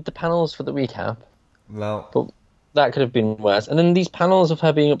like we need the panels for the recap. No, but that could have been worse. And then these panels of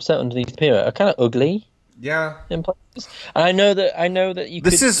her being upset underneath the pier are kind of ugly. Yeah, in places. And I know that you.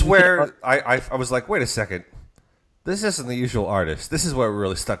 This is where I was like, wait a second, this isn't the usual artist. This is what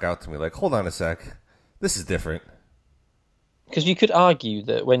really stuck out to me. Like, hold on a sec, this is different. Because you could argue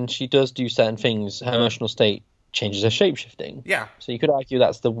that when she does do certain things, her emotional state changes her shape-shifting. Yeah. So you could argue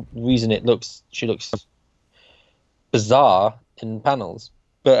that's the reason she looks bizarre in panels.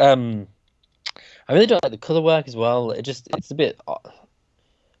 But I really don't like the colour work as well. It's a bit sort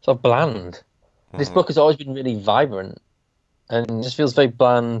of bland. This book has always been really vibrant, and it just feels very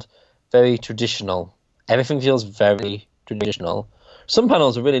bland, very traditional. Everything feels very traditional. Some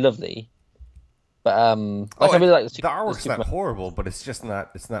panels are really lovely. But I really like the artwork's not horrible, but it's just not.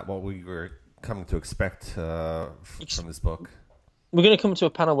 It's not what we were coming to expect from this book. We're going to come to a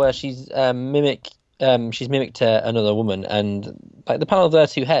panel where she's mimic she's mimicked another woman, and like the panel of their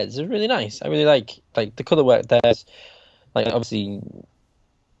two heads is really nice. I really like the color work. There's like obviously,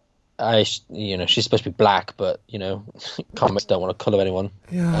 she's supposed to be black, but comics don't want to color anyone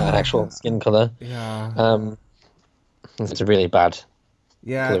actual skin color. Yeah. It's a really bad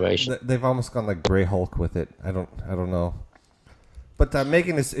coloration. They've almost gone like Grey Hulk with it. I don't know. But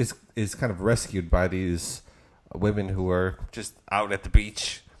Megan is kind of rescued by these women who are just out at the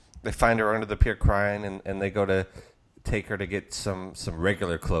beach. They find her under the pier crying, and they go to take her to get some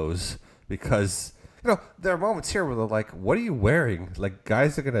regular clothes because there are moments here where they're like, "What are you wearing?" Like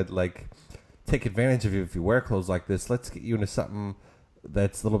guys are gonna like take advantage of you if you wear clothes like this. Let's get you into something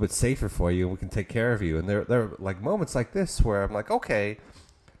that's a little bit safer for you, and we can take care of you. And there are like moments like this where I'm like, okay,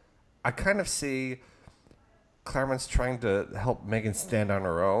 I kind of see Claremont's trying to help Megan stand on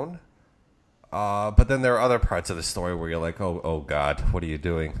her own. But then there are other parts of the story where you're like, oh God, what are you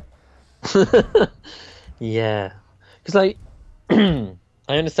doing? Yeah, because I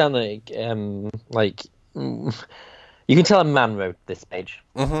understand that you can tell a man wrote this page.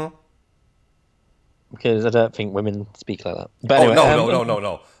 Mm-hmm. Because I don't think women speak like that. But anyway,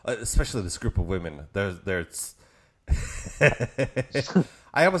 no. Especially this group of women. There's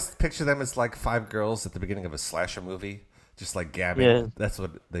I almost picture them as like five girls at the beginning of a slasher movie, just like gabbing. Yeah. That's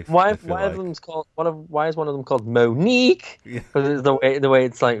what they. Why feel like. Why is one of them called Monique? Because it's the way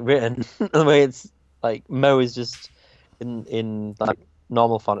it's like written. The way it's like Mo is just in like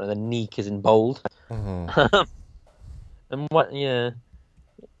normal font, and then Neek is in bold. Mm-hmm. And what? Yeah.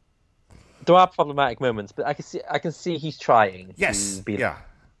 There are problematic moments, but I can see he's trying. Yes. To be yeah.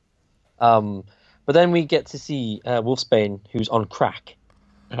 But then we get to see Wolfsbane, who's on crack.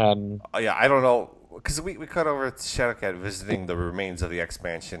 Yeah, I don't know, because we cut over to Shadowcat visiting the remains of the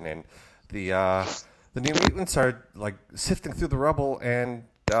expansion, and the New Mutants are like sifting through the rubble, and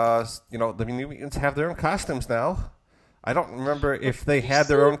the New Mutants have their own costumes now. I don't remember if they had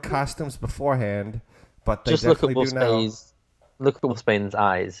their own costumes beforehand, but they definitely do now. Look at Wolfsbane's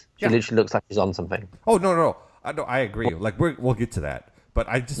eyes. She literally looks like she's on something. Oh, no. I agree. Like, we'll get to that. But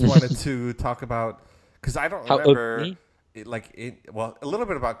I just wanted to talk about... Because I don't remember... a little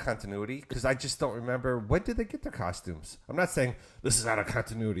bit about continuity. Because I just don't remember... When did they get their costumes? I'm not saying, this is out of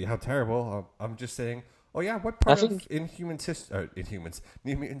continuity. How terrible. I'm just saying... Oh, yeah, what part of New Mutants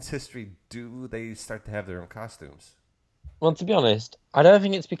history do they start to have their own costumes? Well, to be honest, I don't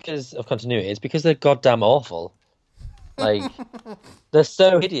think it's because of continuity. It's because they're goddamn awful. Like, they're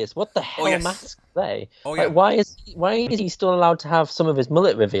so hideous. What the hell masks are they? Oh, yeah. Like, why is he still allowed to have some of his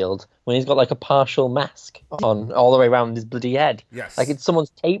mullet revealed when he's got like a partial mask on all the way around his bloody head? Yes. Like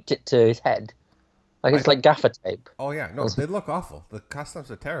someone's taped it to his head. Like it's like gaffer tape. Oh yeah, no, they look awful. The costumes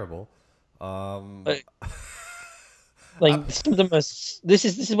are terrible. Some of the most. This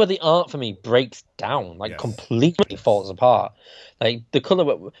is where the art for me breaks down, completely falls apart. Like the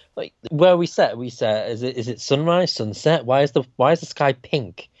color, like where we set. Is it sunrise, sunset? Why is the sky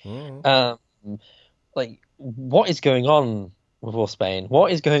pink? Mm-hmm. Like what is going on with Wolfsbane?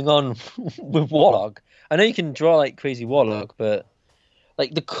 What is going on with Warlock? I know you can draw like crazy Warlock, but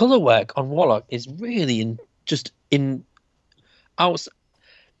like the color work on Warlock is really out.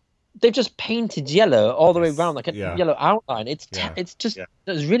 They've just painted yellow all the way around, like a yellow outline. It's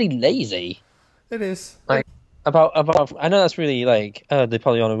really lazy. It is. Like about. I know that's really like they're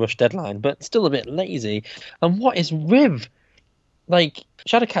probably on a rush deadline, but still a bit lazy. And what is Riv? Like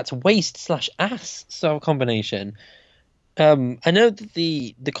Shadowcat's waist / ass sort of combination. I know that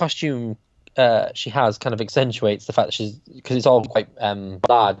the costume she has kind of accentuates the fact that because it's all quite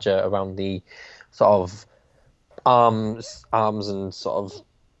larger around the sort of arms and sort of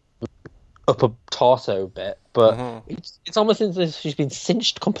upper torso bit, but it's almost as if she's been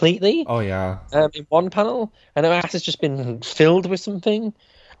cinched completely. Oh yeah. In one panel, and her ass has just been filled with something,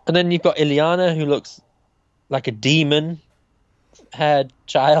 and then you've got Illyana who looks like a demon-haired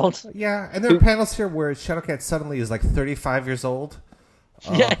child. Yeah, and there are panels here where Shadowcat suddenly is like 35 years old.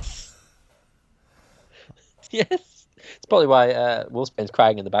 Yes. Yes. It's probably why Wolfsbane's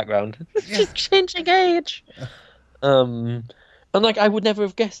crying in the background. She's changing age. And like I would never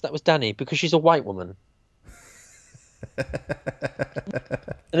have guessed that was Dani because she's a white woman.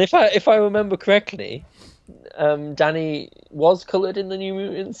 And if I remember correctly, Dani was coloured in the New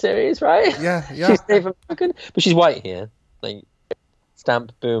Mutant series, right? Yeah. She's Native American, but she's white here. Like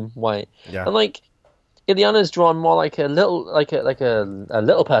stamp, boom, white. Yeah. And like Illyana's drawn more like a little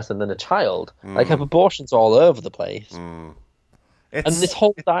little person than a child. Like her proportions are all over the place. And this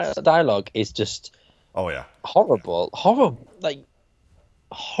whole dialogue is just horrible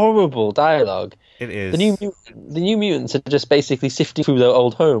dialogue. It The new is. the New Mutants are just basically sifting through their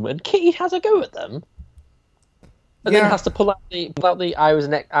old home, and Kitty has a go at them, and then Yeah, has to pull out the I was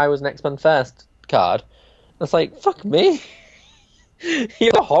an X-Men first card. It's like, fuck me.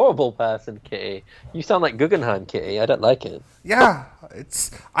 You're a horrible person, Kitty. You sound like Guggenheim, Kitty. I don't like it. yeah.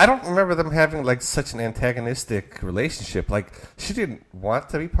 It's. I don't remember them having like such an antagonistic relationship. Like she didn't want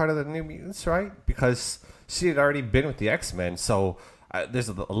to be part of the New Mutants, right? Because she had already been with the X Men, so there's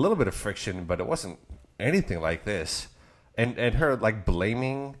a little bit of friction, but it wasn't anything like this. And her like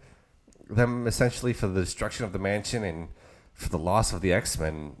blaming them essentially for the destruction of the mansion and for the loss of the X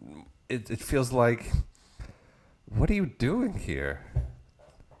Men. It feels like, what are you doing here?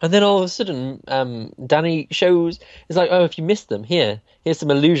 And then all of a sudden, Danny shows, it's like, oh, if you miss them, here's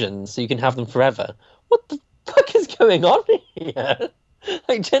some illusions so you can have them forever. What the fuck is going on here?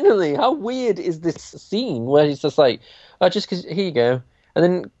 Like, generally, how weird is this scene where he's just like, oh, just because, here you go. And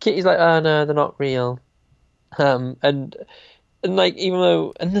then Kitty's like, oh, no, they're not real. And like, even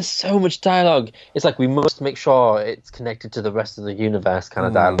though, and there's so much dialogue, it's like, we must make sure it's connected to the rest of the universe kind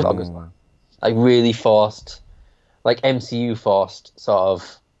of dialogue as well. Like, really forced, like MCU forced sort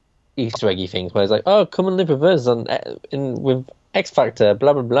of Easter eggy things where it's like, oh, come and live with us with X Factor,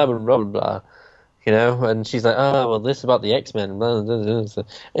 blah blah blah blah blah blah, you know. And she's like, oh, well, this about the X-Men, blah, blah, blah, blah.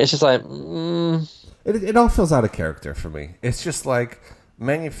 It's just like, It all feels out of character for me. It's just like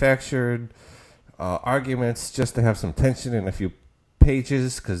manufactured arguments just to have some tension in a few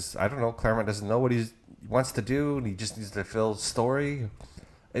pages because I don't know, Claremont doesn't know what he wants to do and he just needs to fill story.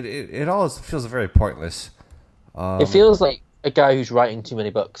 It all feels very pointless. it feels like a guy who's writing too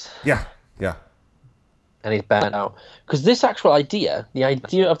many books Yeah, yeah. and he's burnt out. Because this actual idea, the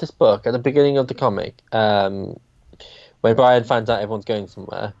idea of this book at the beginning of the comic, when Brian finds out everyone's going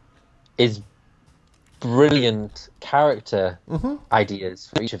somewhere, is brilliant character ideas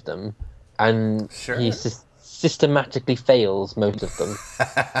for each of them, and Sure. he systematically fails most of them.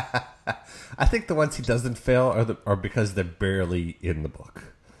 I think the ones he doesn't fail are because they're barely in the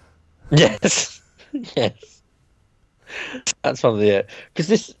book. Yes, yes, that's probably it.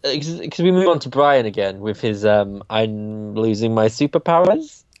 Because we move on to Brian again with his I'm losing my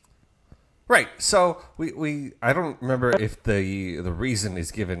superpowers. Right. So we I don't remember if the reason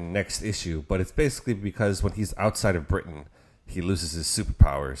is given next issue, but it's basically because when he's outside of Britain, he loses his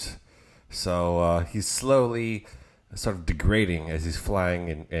superpowers. So he's slowly sort of degrading as he's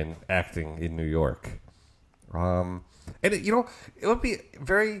flying and acting in New York. It would be a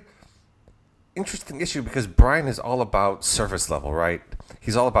very interesting issue because Brian is all about surface level, right?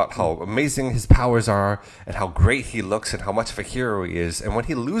 He's all about how amazing his powers are and how great he looks and how much of a hero he is. And when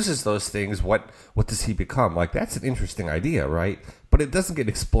he loses those things, what does he become? Like, that's an interesting idea, right? But it doesn't get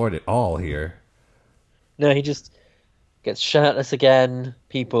explored at all here. No, he just gets shirtless again.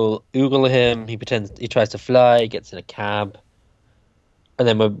 People oogle him. He tries to fly. Gets in a cab, and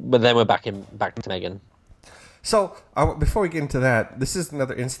then we're back to Megan. So, before we get into that, this is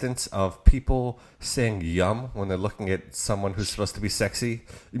another instance of people saying "yum" when they're looking at someone who's supposed to be sexy.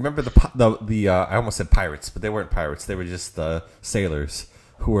 You remember the I almost said pirates, but they weren't pirates. They were just sailors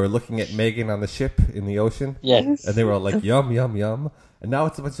who were looking at Megan on the ship in the ocean. Yes, And they were all like "yum, yum, yum." And now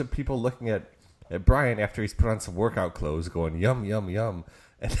it's a bunch of people looking at Brian after he's put on some workout clothes, going "yum, yum, yum."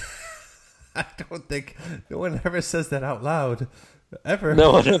 And I don't think no one ever says that out loud. Ever.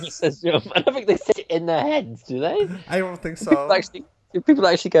 no one ever says yum. I don't think they say it in their heads, do they? I don't think so. People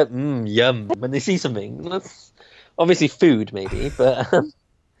actually go yum when they see something. That's obviously food, maybe, but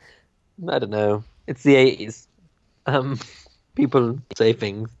I don't know. It's the 80s. People say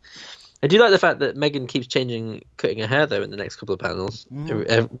things. I do like the fact that Megan keeps cutting her hair though in the next couple of panels.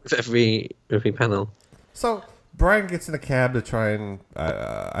 Every panel. So Brian gets in a cab to try and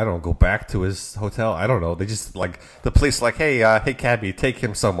I don't know, go back to his hotel. I don't know. They just like the police like, hey cabbie, take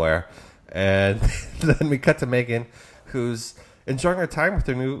him somewhere. And then we cut to Megan, who's enjoying her time with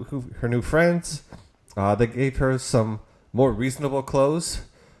her new friends. They gave her some more reasonable clothes.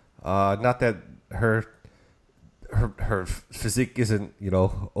 Not that her physique isn't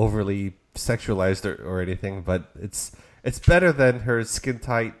overly sexualized or anything, but it's better than her skin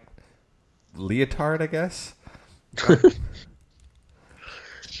tight leotard, I guess.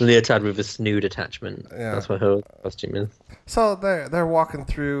 Leotard with a snood attachment. Yeah. That's what her costume is. So they're walking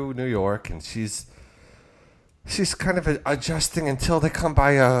through New York, and she's kind of adjusting until they come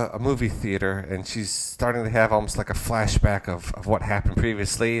by a movie theater, and she's starting to have almost like a flashback of what happened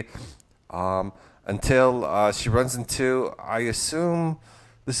previously. Until she runs into, I assume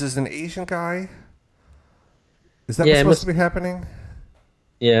this is an Asian guy. Is that what's supposed to be happening?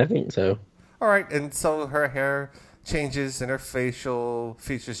 Yeah, I think so. All right, and so her hair changes and her facial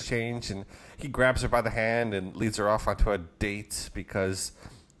features change, and he grabs her by the hand and leads her off onto a date because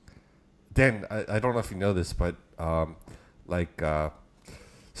Dan, I don't know if you know this, but like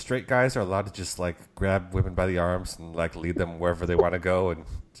straight guys are allowed to just like grab women by the arms and like lead them wherever they want to go and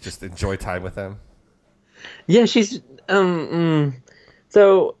just enjoy time with them. Yeah, she's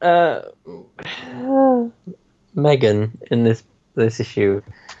so Megan in this issue,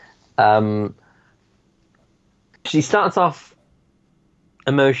 she starts off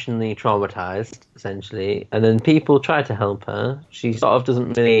emotionally traumatized, essentially, and then people try to help her. She sort of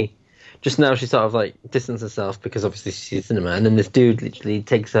doesn't really. Just now, she sort of like distances herself because obviously she's a cinema, and then this dude literally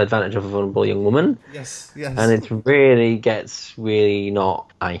takes advantage of a vulnerable young woman. Yes, yes. And it really gets really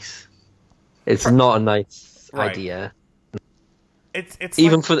not nice. It's not a nice idea. It's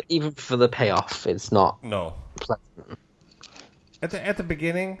even like, for the payoff, it's not. no. Pleasant. At the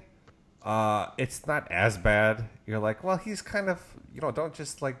beginning, it's not as bad. You're like, well, he's kind of, don't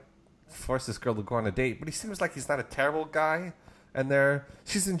just like force this girl to go on a date. But he seems like he's not a terrible guy. And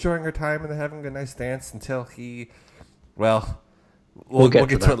she's enjoying her time and they're having a nice dance until we'll get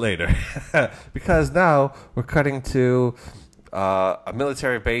to it later. Because now we're cutting to a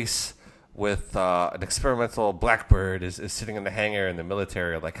military base with an experimental Blackbird is sitting in the hangar, and the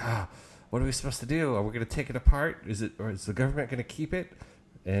military are like, what are we supposed to do? Are we going to take it apart? Is the government going to keep it?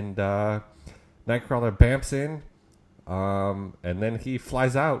 And Nightcrawler bamps in, and then he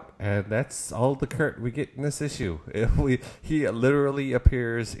flies out, and that's all the Kurt we get in this issue. He literally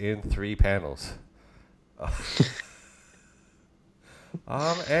appears in 3 panels.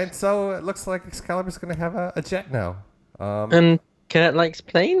 And so it looks like Excalibur's going to have a jet now. And Kurt likes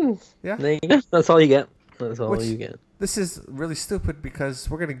planes. Yeah. There you go. That's all you get. That's all you get. This is really stupid because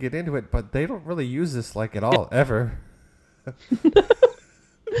we're going to get into it, but they don't really use this like at all, ever.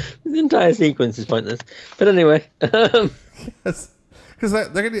 The entire sequence is pointless. But anyway. Yes. Because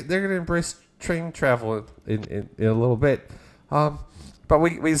they're gonna embrace train travel in a little bit. But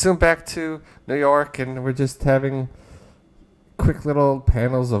we zoom back to New York, and we're just having quick little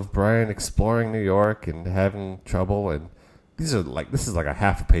panels of Brian exploring New York and having trouble, and this is like a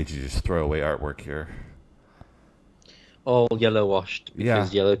half a page of just throwaway artwork here. All yellow washed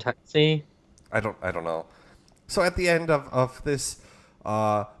because yellow taxi. I don't know. So at the end of this,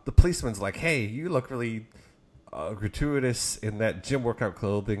 the policeman's like, "Hey, you look really gratuitous in that gym workout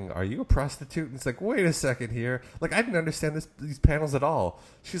clothing. Are you a prostitute?" And it's like, wait a second here. Like, I didn't understand these panels at all.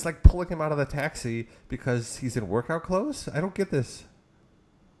 She's like pulling him out of the taxi because he's in workout clothes. I don't get this.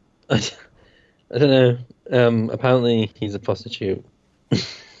 I don't know. Apparently he's a prostitute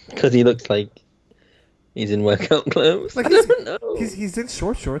because he looks like he's in workout clothes. Like, I don't know. He's in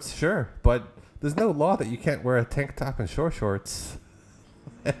short shorts, sure, but there's no law that you can't wear a tank top and short shorts.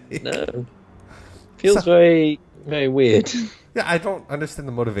 No. Feels very, very weird. Yeah, I don't understand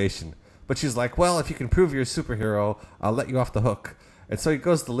the motivation. But she's like, well, if you can prove you're a superhero, I'll let you off the hook. And so he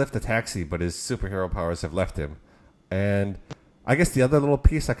goes to lift a taxi, but his superhero powers have left him. And I guess the other little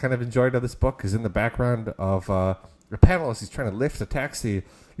piece I kind of enjoyed of this book is in the background of a panel as he's trying to lift a taxi.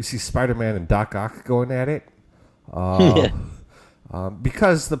 You see Spider-Man and Doc Ock going at it.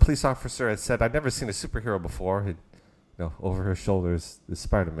 Because the police officer had said, I'd never seen a superhero before. Over her shoulders is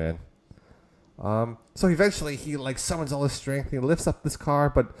Spider-Man. So eventually he summons all his strength and he lifts up this car,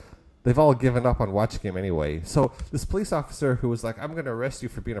 but they've all given up on watching him anyway. So this police officer who was like, I'm going to arrest you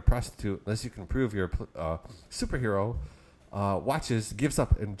for being a prostitute unless you can prove you're a superhero, watches, gives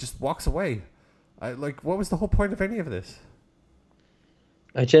up, and just walks away. What was the whole point of any of this?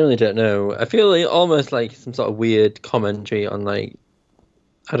 I generally don't know. I feel almost like some sort of weird commentary on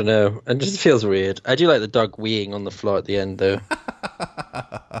I don't know. It just feels weird. I do like the dog weeing on the floor at the end, though.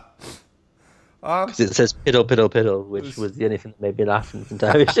 Because it says piddle, piddle, piddle, which was the only thing that made me laugh in this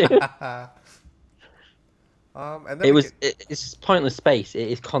entire issue. And then it's just pointless space. It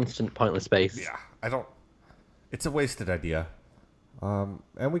is constant pointless space. Yeah, it's a wasted idea.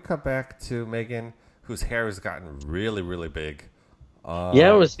 And we cut back to Megan, whose hair has gotten really, really big.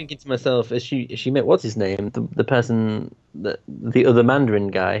 I was thinking to myself, is she met what's his name, the person the other Mandarin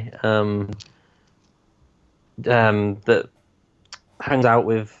guy, that hangs out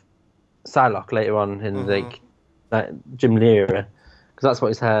with Psylocke later on in Jim Lee era, because that's what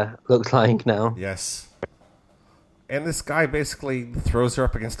his hair looks like now. Yes. And this guy basically throws her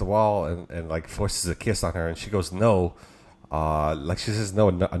up against the wall and forces a kiss on her, and she goes no. She says no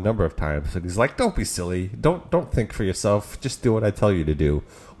a number of times, and he's like, "Don't be silly. Don't think for yourself. Just do what I tell you to do."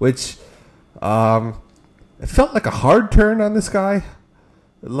 Which, it felt like a hard turn on this guy.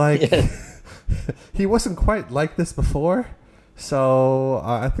 He wasn't quite like this before, so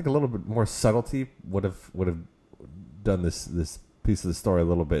I think a little bit more subtlety would have done this piece of the story a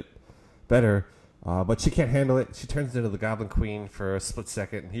little bit better. But she can't handle it. She turns into the Goblin Queen for a split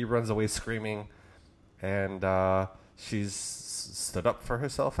second, and he runs away screaming. And she's stood up for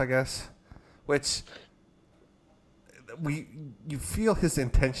herself, I guess. Which you feel his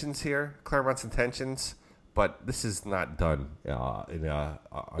intentions here, Claremont's intentions, but this is not done in a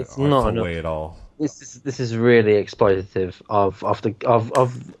artful way at all. This is really exploitative of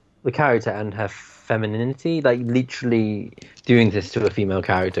the character and her femininity. Like literally doing this to a female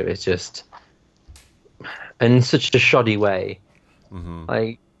character is just in such a shoddy way. Mm-hmm.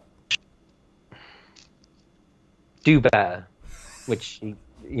 Like do better, which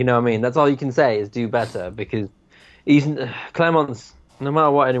you know what I mean. That's all you can say is do better, because Claremont's, no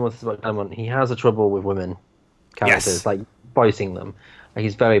matter what anyone says about Claremont, he has a trouble with women characters, like voicing them. Like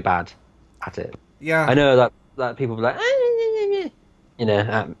he's very bad at it. Yeah, I know that people be like, you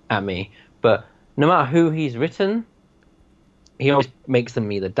know, at me, but no matter who he's written, he always makes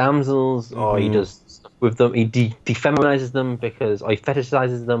them either damsels or he does stuff with them. He defeminizes them or he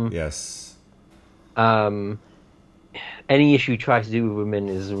fetishizes them. Yes. Any issue he tries to do with women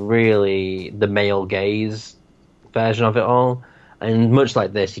is really the male gaze version of it all, and much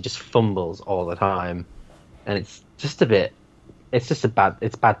like this, he just fumbles all the time, and it's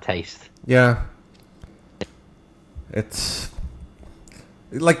bad taste. Yeah. It's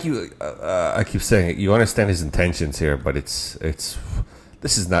like I keep saying it, you understand his intentions here, but this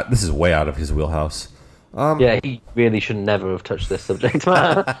is way out of his wheelhouse. Yeah, he really should never have touched this subject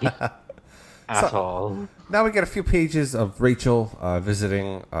matter at all. Now we get a few pages of Rachel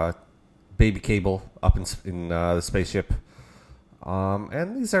visiting Baby Cable up in the spaceship,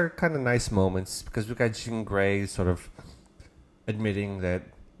 and these are kind of nice moments because we got Jean Grey sort of admitting that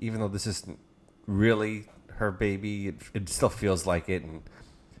even though this isn't really her baby, it still feels like it, and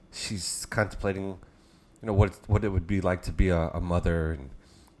she's contemplating, what it would be like to be a mother, and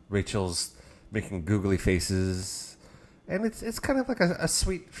Rachel's making googly faces, and it's kind of like a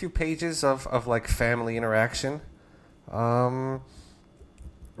sweet few pages of like family interaction.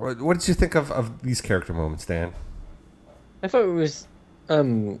 What did you think of these character moments, Dan? I thought it was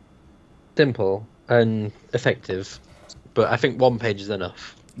simple and effective, but I think one page is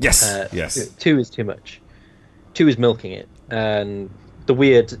enough. Yes, yes. 2 is too much. 2 is milking it, and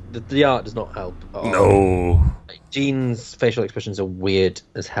the art does not help at all. No. Like, Jean's facial expressions are weird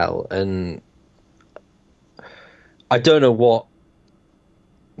as hell, and I don't know what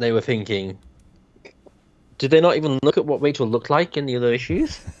they were thinking. Did they not even look at what Rachel looked like in the other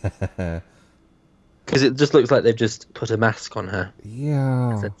issues? Because it just looks like they've just put a mask on her.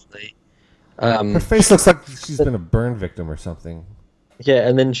 Yeah. Essentially. Her face looks like she's been a burn victim or something. Yeah,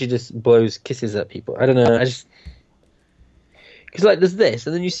 and then she just blows kisses at people. I don't know. Because there's this,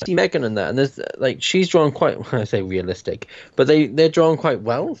 and then you see Megan in that, and there's she's drawn quite. I say realistic, but they're drawn quite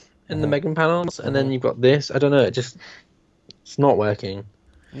well in the Megan panels, and then you've got this. I don't know. It's not working.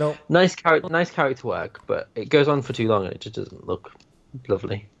 No. Nice character work, but it goes on for too long, and it just doesn't look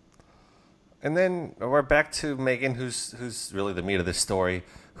lovely. And then we're back to Megan, who's really the meat of this story,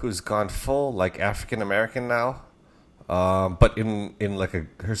 who's gone full African American now. But in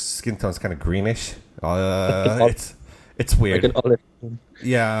like her skin tone's kind of greenish. It's weird. Like an olive.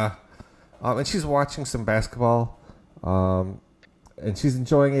 Yeah. And she's watching some basketball. And she's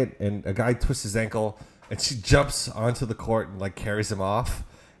enjoying it. And a guy twists his ankle, and she jumps onto the court and carries him off.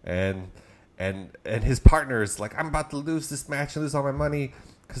 And his partner is like, I'm about to lose this match and lose all my money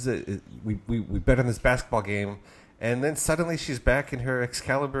because we bet on this basketball game. And then suddenly she's back in her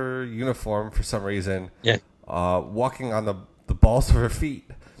Excalibur uniform for some reason. Yeah. Walking on the balls of her feet,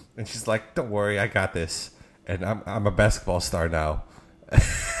 and she's like, "Don't worry, I got this." And I'm a basketball star now,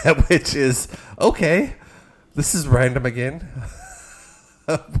 which is okay. This is random again.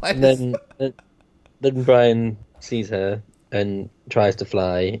 Then Brian sees her and tries to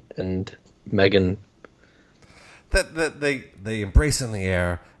fly, and Megan. They embrace in the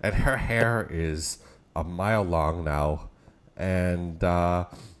air, and her hair is a mile long now, and they're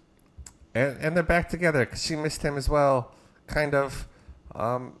back together because she missed him as well, kind of.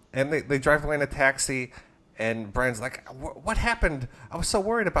 And they drive away in a taxi, and Brian's like, "What happened? I was so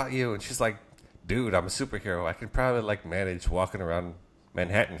worried about you." And she's like, "Dude, I'm a superhero. I can probably manage walking around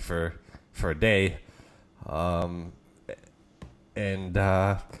Manhattan for a day."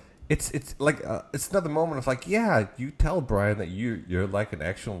 It's another moment of yeah, you tell Brian that you're like an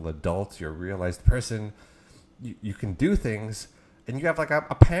actual adult, you're a realized person, you can do things. And you have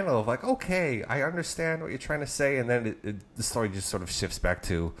a panel of okay, I understand what you're trying to say, and then the story just sort of shifts back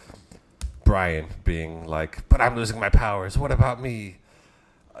to Brian being like, but I'm losing my powers. What about me?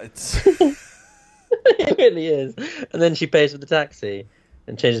 It's It really is. And then she pays for the taxi,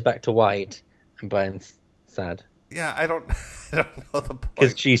 and changes back to white, and Brian's sad Yeah, I don't, I don't know the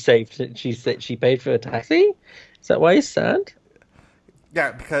because point. she paid for a taxi. Is that why he's sad?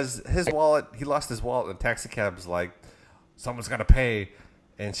 Yeah, because his wallet, he lost his wallet, and the taxi cab's like, someone's got to pay.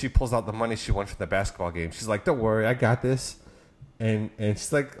 And she pulls out the money she won from the basketball game. She's like, don't worry, I got this. And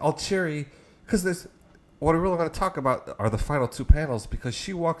she's like, all cheery. Because this, what I really want to talk about are the final two panels, because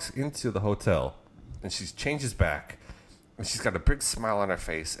she walks into the hotel, and she changes back, and she's got a big smile on her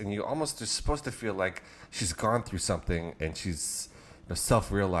face, and you almost are supposed to feel like she's gone through something, and she's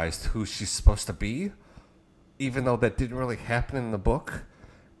self-realized who she's supposed to be, even though that didn't really happen in the book.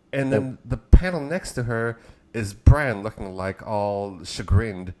 And then the panel next to her is Brian looking like all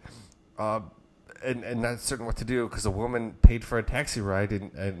chagrined, and not certain what to do because a woman paid for a taxi ride,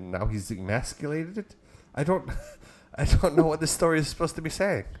 and now he's emasculated. I don't I don't know what this story is supposed to be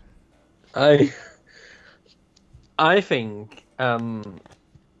saying. I think when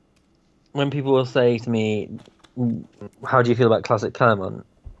people will say to me, "How do you feel about classic Claremont?"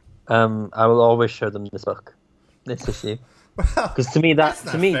 I will always show them this book, this issue, because to me that is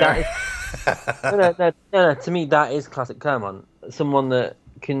to me that is classic Claremont. Someone that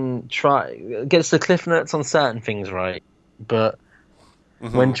can gets the cliff notes on certain things right, but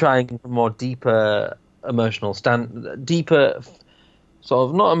when trying more deeper emotional deeper sort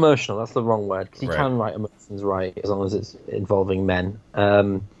of not emotional. That's the wrong word because you can write emotions right as long as it's involving men.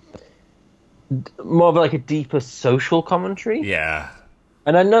 More of like a deeper social commentary. Yeah.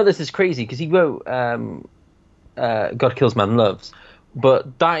 And I know this is crazy because he wrote God Kills Man Loves,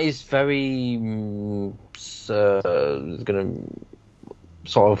 but that is very going to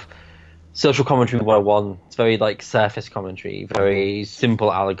sort of social commentary 101. It's very like surface commentary, very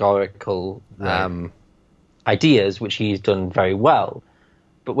simple allegorical ideas, which he's done very well.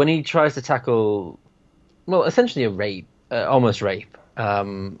 But when he tries to tackle, well, essentially a rape, almost rape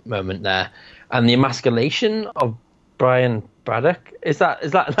moment there, and the emasculation of Brian Braddock,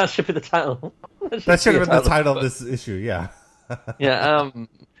 that should be the title. That should have been the title of this issue, yeah. Yeah,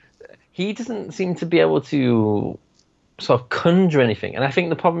 he doesn't seem to be able to sort of conjure anything, and I think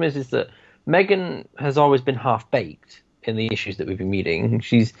the problem is that Megan has always been half baked in the issues that we've been meeting.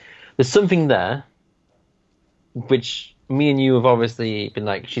 There's something there, which me and you have obviously been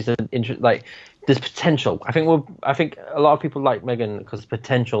like, she's like there's potential. I think a lot of people like Megan because there's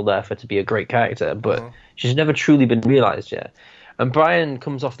potential there for her to be a great character, but she's never truly been realized yet. And Brian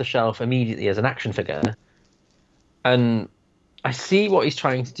comes off the shelf immediately as an action figure, and I see what he's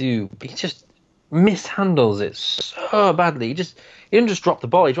trying to do, but he just mishandles it so badly. He doesn't just drop the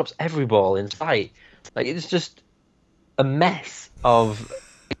ball; he drops every ball in sight. Like it's just a mess of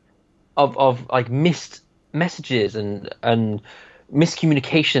like missed messages and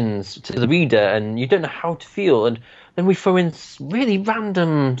miscommunications to the reader, and you don't know how to feel. And then we throw in really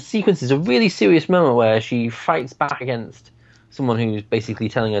random sequences, a really serious moment where she fights back against someone who's basically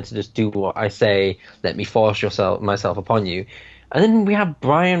telling her to just do what I say, let me force myself upon you. And then we have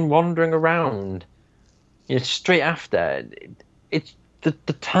Brian wandering around, straight after. It's the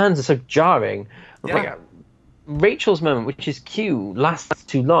turns are so jarring. Yeah. Like, Rachel's moment, which is cute, lasts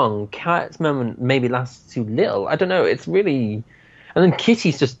too long. Kat's moment maybe lasts too little. I don't know. It's really, and then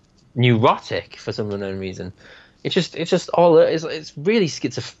Kitty's just neurotic for some unknown reason. It's just all. It's really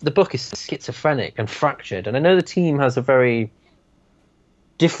the book is schizophrenic and fractured. And I know the team has a very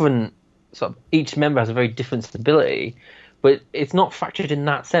different sort of. Each member has a very different stability, but it's not fractured in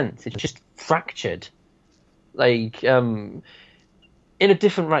that sense. It's just fractured, like in a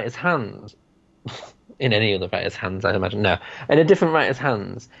different writer's hands. In any other writer's hands, I imagine. No, in a different writer's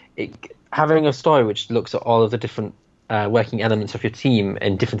hands, having a story which looks at all of the different working elements of your team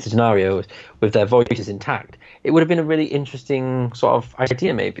in different scenarios with their voices intact, it would have been a really interesting sort of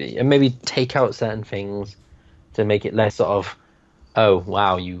idea, maybe, and maybe take out certain things to make it less sort of, oh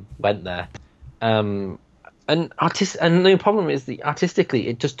wow, you went there. And the problem is artistically,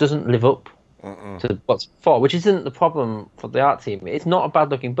 it just doesn't live up to what's for, which isn't the problem for the art team. It's not a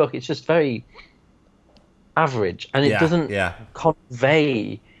bad looking book. It's just very average, and it doesn't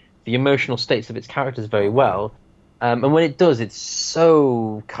convey the emotional states of its characters very well. And when it does, it's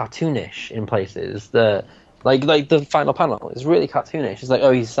so cartoonish in places that, like the final panel is really cartoonish. It's like,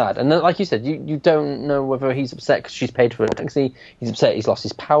 oh, he's sad, and then, like you said, you don't know whether he's upset because she's paid for a taxi. He's upset he's lost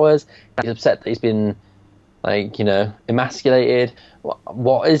his powers. He's upset that he's been, like, emasculated.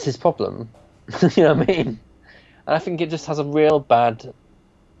 What is his problem? You know what I mean? And I think it just has a real bad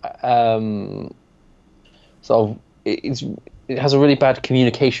it has a really bad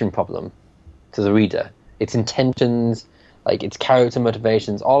communication problem to the reader. Its intentions, like its character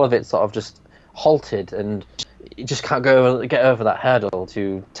motivations, all of it sort of just halted, and he just can't get over that hurdle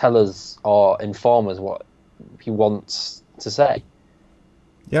to tell us or inform us what he wants to say.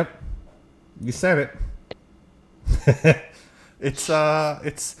 Yep, you said it. it's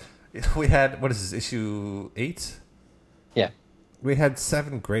we had, what is this, issue 8? Yeah. We had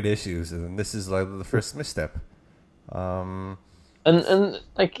 7 great issues, and this is like the first misstep. And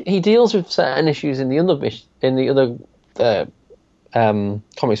like he deals with certain issues in the other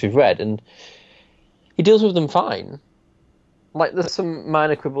comics we've read, and he deals with them fine. Like there's some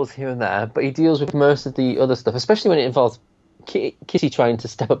minor quibbles here and there, but he deals with most of the other stuff, especially when it involves Kitty trying to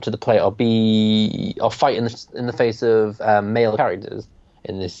step up to the plate or fight in the face of male characters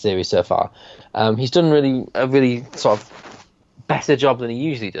in this series so far. He's done a really sort of better job than he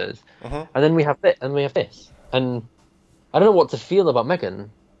usually does. And then we have this, and I don't know what to feel about Megan.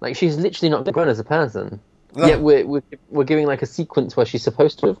 Like she's literally not grown as a person. No. Yet we're giving like a sequence where she's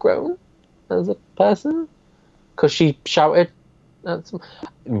supposed to have grown as a person because she shouted.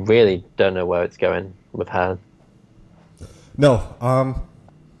 Really don't know where it's going with her. No, I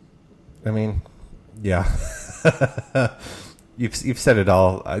mean, yeah, you've said it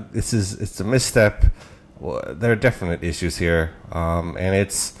all. It's a misstep. Well, there are definite issues here, and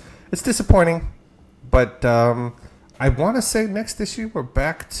it's disappointing. But I want to say next issue we're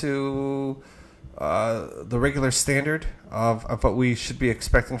back to the regular standard of what we should be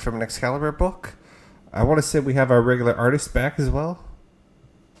expecting from an Excalibur book. I want to say we have our regular artist back as well.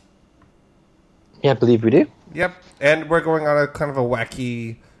 Yeah, I believe we do. Yep, and we're going on a kind of a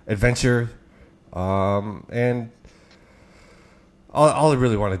wacky adventure, and all I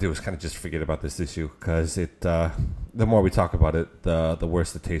really want to do is kind of just forget about this issue because the more we talk about it, the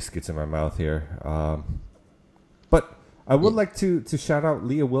worse the taste gets in my mouth here. But I would like to shout out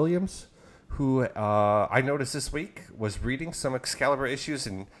Leah Williams, who I noticed this week was reading some Excalibur issues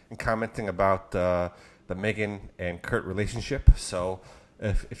and commenting about the Megan and Kurt relationship. So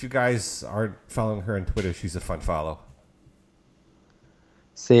if you guys aren't following her on Twitter, she's a fun follow.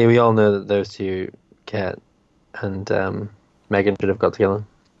 See, we all know that those two, Kurt and Megan, should have got together.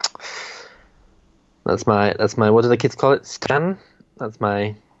 That's my what do the kids call it? Stan? That's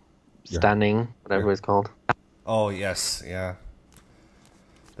my standing, whatever it's called. Oh yes, yeah.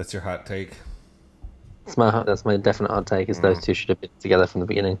 That's your hot take. That's my definite hot take. Is those two should have been together from the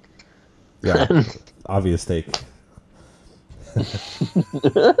beginning. Yeah, obvious take. It's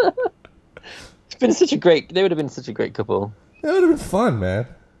been they would have been such a great couple. That would have been fun, man.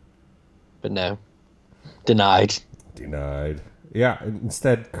 But no. Denied. Yeah,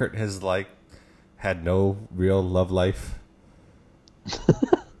 instead Kurt has had no real love life.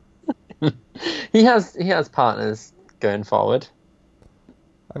 He has partners going forward.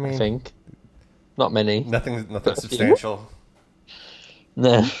 I mean, I think. Not many. Nothing substantial.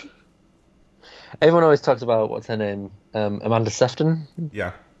 No. Everyone always talks about, what's her name? Amanda Sefton.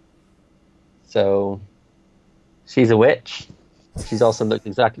 Yeah. So she's a witch. She also looks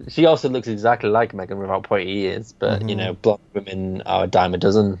exactly like Megan without pointy ears, but blonde women are a dime a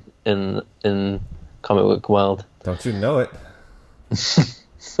dozen in comic book world. Don't you know it?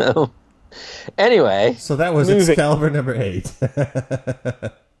 So anyway. So that was Excalibur number 8.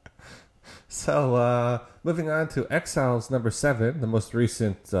 So moving on to Exiles number 7, the most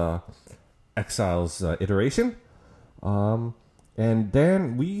recent Exiles iteration. And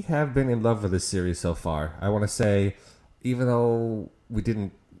Dan, we have been in love with this series so far. I want to say, even though we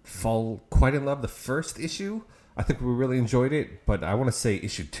didn't fall quite in love the first issue, I think we really enjoyed it. But I want to say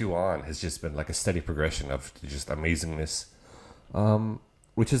issue 2 on has just been like a steady progression of just amazingness,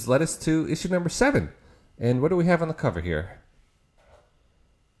 which has led us to issue number 7. And what do we have on the cover here?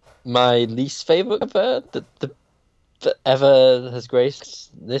 My least favorite cover that ever has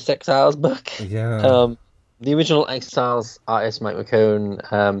graced this Exiles book. Yeah. The original Exiles artist, Mike McKone,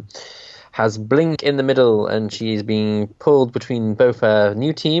 has Blink in the middle, and she's being pulled between both her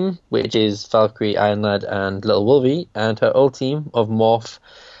new team, which is Valkyrie, Iron Lad, and Little Wolvie, and her old team of Morph,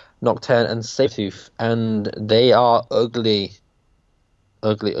 Nocturne, and Sabretooth. And they are ugly.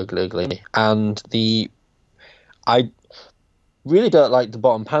 Ugly, ugly, ugly. And I really don't like the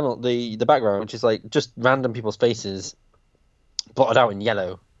bottom panel, the background, which is like just random people's faces blotted out in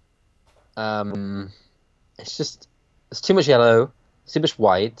yellow. It's too much yellow, it's too much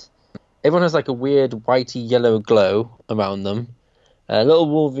white. Everyone has like a weird whitey yellow glow around them. Little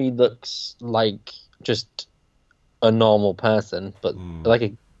Wolvie looks like just a normal person, but like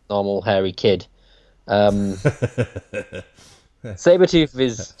a normal hairy kid. Sabretooth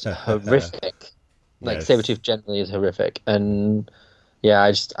is horrific. Yes. Sabretooth generally is horrific, and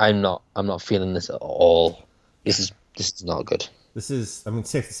yeah, I'm not feeling this at all. This is not good. This is, I mean,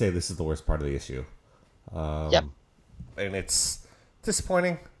 safe to say this is the worst part of the issue. Yep. And it's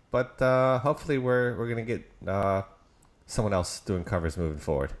disappointing, but hopefully we're gonna get someone else doing covers moving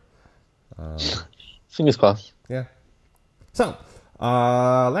forward. Fingers crossed. Yeah. So,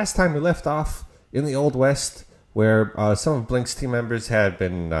 last time we left off in the Old West, where some of Blink's team members had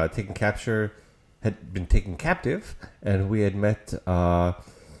been taken captive, and we had met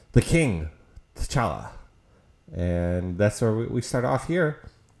the king, T'Challa, and that's where we start off here.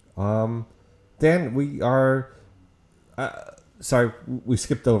 Then we are. Sorry, we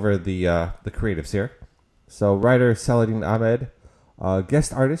skipped over the creatives here. So, writer Saladin Ahmed,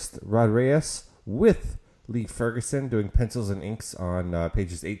 guest artist Rod Reyes with Lee Ferguson doing pencils and inks on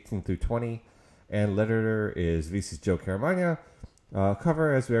pages 18 through 20. And letterer is VC's Joe Caramagna.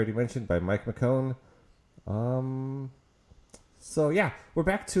 Cover, as we already mentioned, by Mike McKone. So, yeah, we're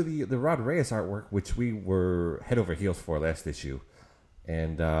back to the Rod Reyes artwork, which we were head over heels for last issue.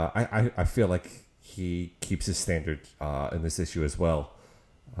 And I feel like he keeps his standard in this issue as well.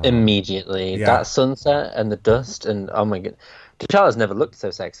 Immediately. Yeah. That sunset and the dust, and oh my god. T'Challa's never looked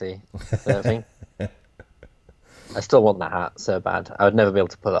so sexy, I don't think. I still want that hat so bad. I would never be able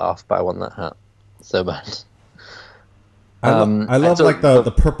to pull it off, but I want that hat so bad. I love like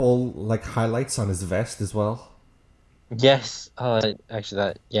the purple like highlights on his vest as well. Yes,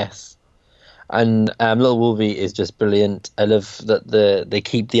 yes. And Little Wolvie is just brilliant. I love that they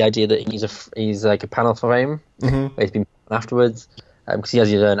keep the idea that he's like a panel frame. Mm-hmm. He's been afterwards because he has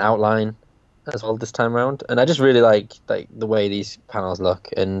his own outline as well this time around. And I just really like the way these panels look.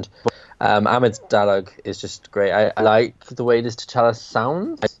 And Ahmed's dialogue is just great. I like the way this T'Challa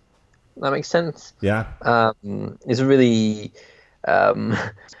sounds. That makes sense. Yeah. It's really.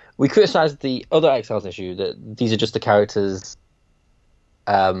 We criticised the other Exiles issue that these are just the characters.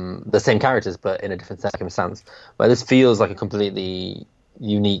 The same characters, but in a different circumstance. But this feels like a completely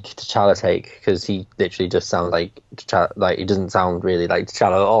unique T'Challa take because he literally just sounds like T'Challa. Like he doesn't sound really like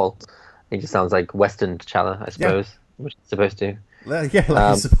T'Challa at all. He just sounds like Western T'Challa, I suppose, which he's supposed to. Yeah,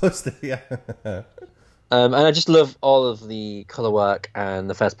 like he's supposed to. Yeah. And I just love all of the color work and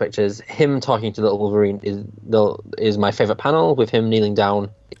the first pictures. Him talking to Little Wolverine is my favorite panel with him kneeling down.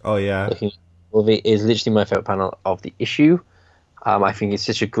 Oh yeah. Looking at Wolverine is literally my favorite panel of the issue. I think it's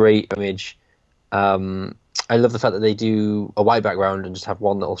such a great image. I love the fact that they do a white background and just have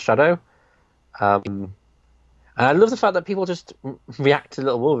one little shadow. And I love the fact that people just react to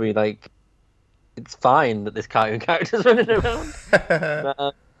Little Wolverine like it's fine that this cartoon character's running around.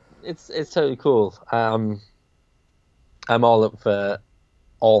 It's totally cool. I'm all up for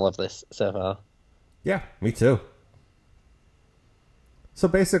all of this so far. Yeah, me too. So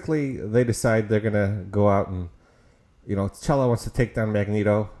basically, they decide they're gonna go out and, T'Challa wants to take down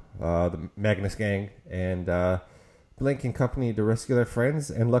Magneto, the Magnus gang, and Blink and company to rescue their friends.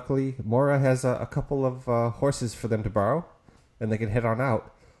 And luckily, Mora has a couple of horses for them to borrow, and they can head on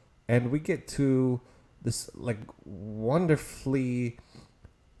out. And we get to this like wonderfully,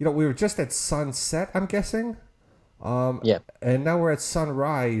 we were just at sunset, I'm guessing. Yeah. And now we're at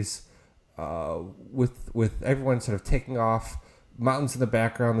sunrise, with everyone sort of taking off, mountains in the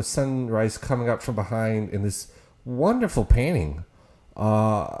background, the sunrise coming up from behind in this wonderful painting.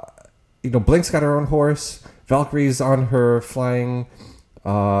 Blink's got her own horse. Valkyrie's on her flying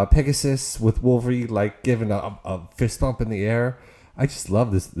Pegasus with Wolverine like giving a fist bump in the air. I just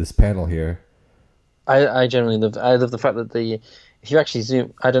love this panel here. I generally love. I love the fact that if you actually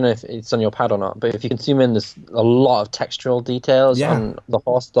zoom, I don't know if it's on your pad or not, but if you can zoom in, there's a lot of textural details on the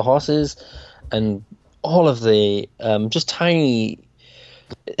horses, and all of the just tiny,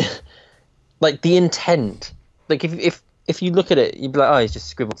 like the intent. Like if you look at it, you'd be like, oh, he's just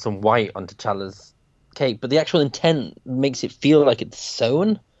scribbled some white onto T'Challa's cape, but the actual intent makes it feel like it's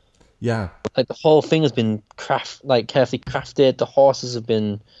sewn. Yeah, like the whole thing has been carefully crafted. The horses have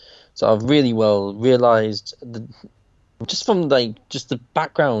been sort of really well realized. Just from just the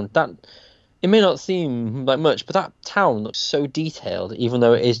background, that it may not seem like much, but that town looks so detailed, even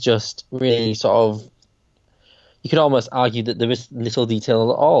though it is just really sort of. You could almost argue that there is little detail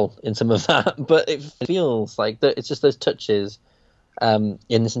at all in some of that, but it feels like that it's just those touches in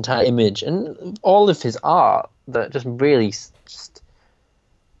this entire image and all of his art that just really just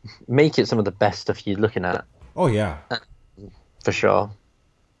make it some of the best stuff you're looking at. Oh yeah, for sure.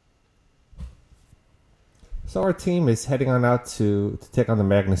 So our team is heading on out to take on the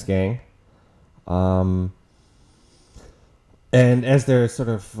Magnus gang. And as they're sort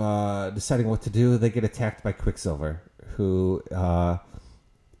of deciding what to do, they get attacked by Quicksilver, who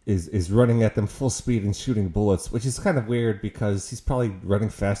is running at them full speed and shooting bullets, which is kind of weird because he's probably running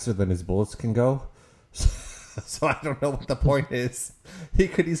faster than his bullets can go. So I don't know what the point is. He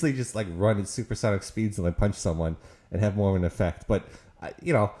could easily just like run at supersonic speeds and like punch someone and have more of an effect. But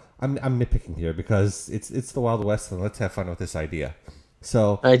I'm nitpicking here because it's the Wild West and let's have fun with this idea.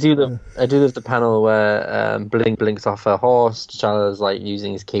 So I do love the panel where Blink blinks off a horse. T'Challa's like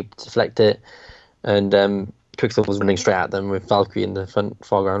using his cape to deflect it, and Quicksilver's running straight at them with Valkyrie in the front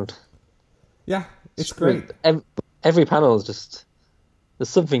foreground. yeah, it's great. Every panel is just there's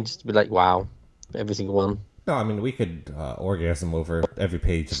something just to be like wow, every single one. No, I mean we could orgasm over every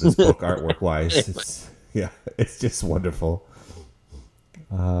page of this book artwork wise. It's just wonderful.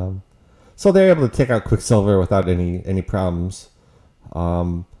 So they're able to take out Quicksilver without any problems.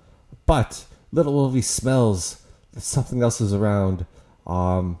 But little Wolvie smells that something else is around.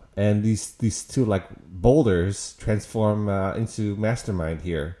 And these two like boulders transform into Mastermind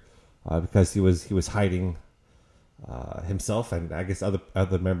here, because he was hiding himself and I guess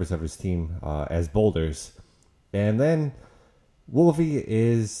other members of his team as boulders. And then Wolvie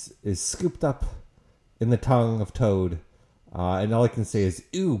is scooped up in the tongue of Toad, and all I can say is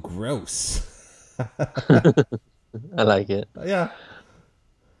 "Ew, gross." I like it. Yeah.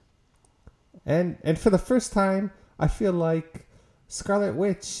 And for the first time, I feel like Scarlet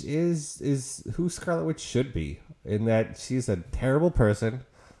Witch is who Scarlet Witch should be, in that she's a terrible person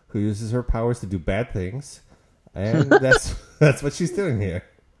who uses her powers to do bad things, and that's what she's doing here.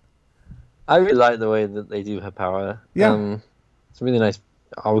 I really like the way that they do her power. Yeah. It's a really nice.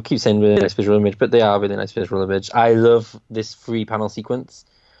 I will keep saying really nice visual image, but they are a really nice visual image. I love this 3-panel sequence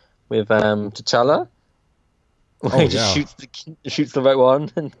with T'Challa. He just shoots the right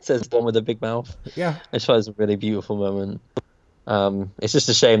one and says the one with the big mouth. Yeah. I just thought it was a really beautiful moment. It's just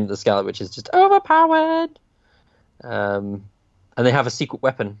a shame that the Scarlet Witch is just overpowered. And they have a secret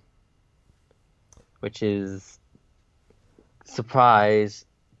weapon, which is surprise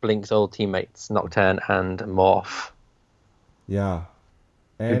Blink's old teammates, Nocturne and Morph. Yeah.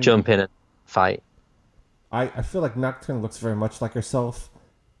 Who jump in and fight. I feel like Nocturne looks very much like herself.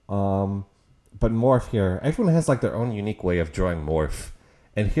 But Morph here, everyone has like their own unique way of drawing Morph.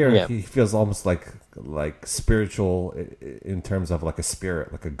 And here he feels almost like spiritual in terms of like a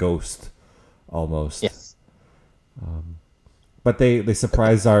spirit, like a ghost almost. Yes. But they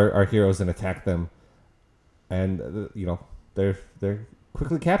surprise our heroes and attack them. And they're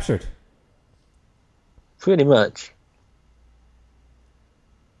quickly captured. Pretty much.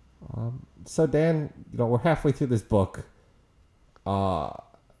 So Dan, we're halfway through this book.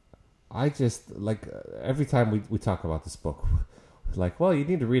 I just like every time we talk about this book, like, well, you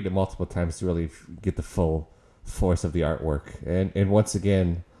need to read it multiple times to really get the full force of the artwork. And once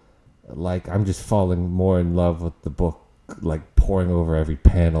again, like I'm just falling more in love with the book, like poring over every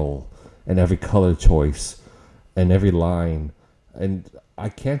panel and every color choice and every line. And I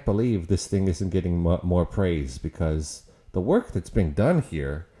can't believe this thing isn't getting more praise, because the work that's being done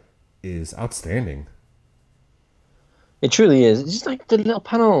here is outstanding. It truly is. It's just like the little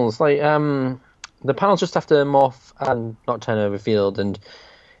panels, like the panels just after Morph and Nocturne are revealed, and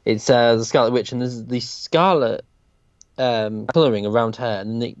it's the Scarlet Witch, and there's the scarlet coloring around her,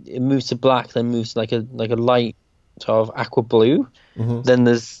 and then it moves to black, then moves to like a light sort of aqua blue. Mm-hmm. Then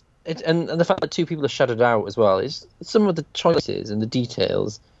there's it, and the fact that 2 people are shadowed out as well. Is some of the choices and the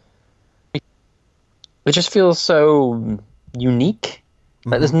details. It just feels so unique.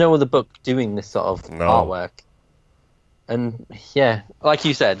 Like there's no other book doing this sort of artwork. And yeah, like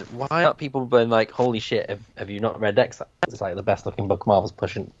you said, why aren't people being like, "Holy shit, have you not read X? It's like the best looking book Marvel's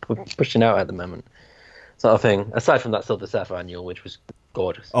pushing out at the moment," sort of thing. Aside from that Silver Surfer annual, which was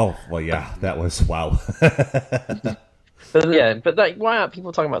gorgeous. Oh well, yeah, that was wow. but like, why aren't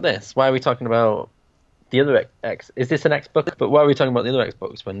people talking about this? Why are we talking about the other X? Is this an X book? But why are we talking about the other X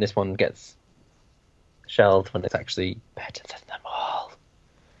books when this one gets shelved when it's actually better than them all?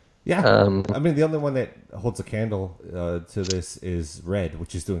 Yeah, I mean, the only one that holds a candle to this is Red,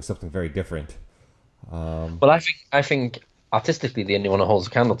 which is doing something very different. Well, I think artistically the only one that holds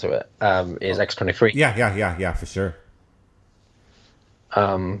a candle to it is X-23. Yeah, for sure.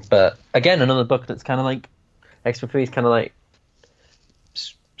 But again, another book that's kind of like X-23 is kind of like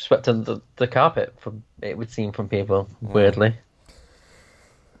swept under the carpet, it would seem, from people, weirdly.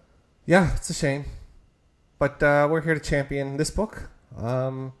 Yeah, it's a shame. But we're here to champion this book.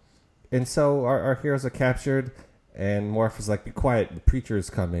 And so our heroes are captured, and Morph is like, "Be quiet, the preacher is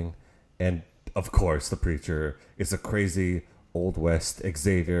coming." And of course, the preacher is a crazy Old West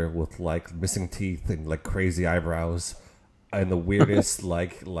Xavier with like missing teeth and like crazy eyebrows and the weirdest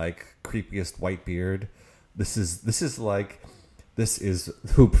like creepiest white beard. This is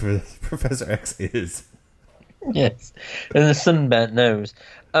who Professor X is. Yes, and the sunburnt nose.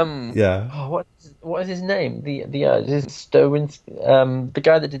 Yeah. What is his name? Is it Stowen, the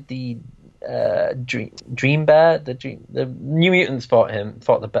guy that did the Dream Bear, the New Mutants fought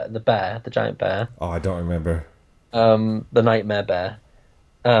the giant bear, Oh, I don't remember. the Nightmare Bear.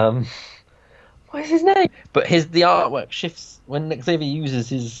 Um, what is his name? But the artwork shifts when Xavier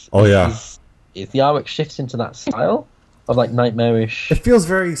uses Oh yeah. his the artwork shifts into that style of like It nightmarish. feels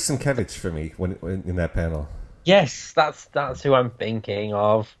very Sienkiewicz for me when in that panel. Yes, that's who I'm thinking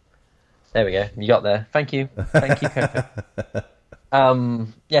of. There we go. You got there. Thank you, Coco.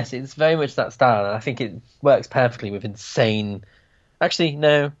 Yes, it's very much that style, and I think it works perfectly with insane. Actually,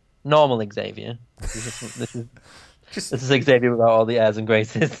 no, normal Xavier. Just This is Xavier without all the airs and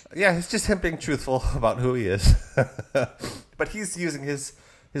graces. yeah, it's just him being truthful about who he is. But he's using his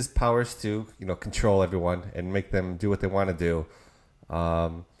powers to control everyone and make them do what they want to do,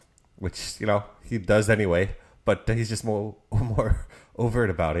 which he does anyway. But he's just more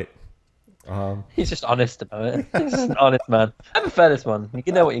overt about it. He's just honest about it. He's just an honest man. I prefer this one.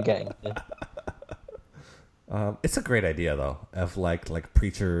 You know what you're getting. Yeah. It's a great idea though, of like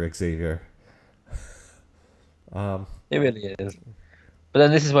preacher Xavier. It really is. But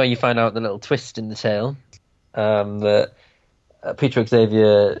then this is where you find out the little twist in the tale, that Peter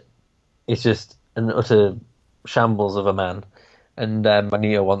Xavier is just an utter shambles of a man, and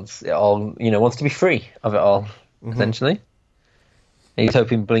Magneto wants it all. Wants to be free of it all, essentially. And he's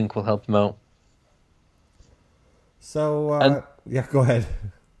hoping Blink will help him out. So And yeah, go ahead.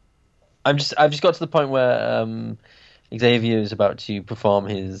 I've just got to the point where Xavier is about to perform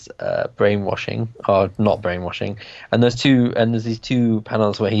his brainwashing, or not brainwashing, and there's these two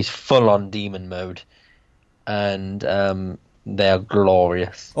panels where he's full on demon mode, and they are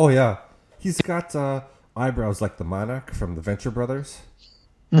glorious. Oh yeah, he's got eyebrows like the Monarch from the Venture Brothers,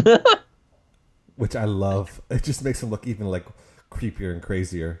 which I love. It just makes him look even like creepier and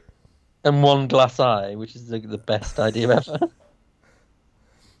crazier. And one glass eye, which is the best idea ever.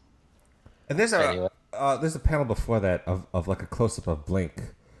 And there's Anyway. a panel before that of like a close up of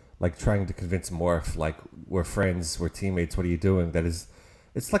Blink, like trying to convince Morph like we're friends, we're teammates. What are you doing?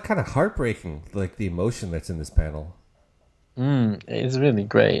 It's like kind of heartbreaking, like the emotion that's in this panel. It's really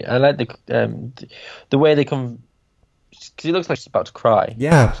great. I like the way they come, because he looks like he's about to cry.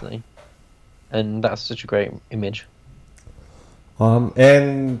 Yeah. Actually, and that's such a great image.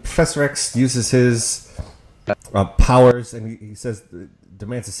 And Professor X uses his powers, and he says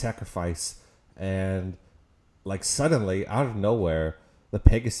demands a sacrifice, and like suddenly out of nowhere, the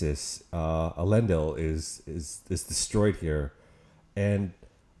Pegasus, Elendil, is destroyed here, and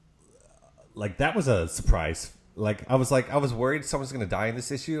like that was a surprise. Like I was worried someone's gonna die in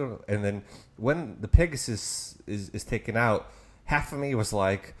this issue, and then when the Pegasus is taken out, half of me was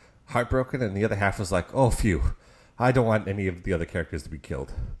like heartbroken, and the other half was like, oh phew, I don't want any of the other characters to be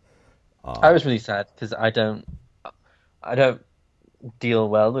killed. I was really sad because I don't deal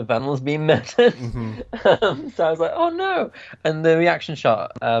well with animals being murdered. So I was like, oh no! And the reaction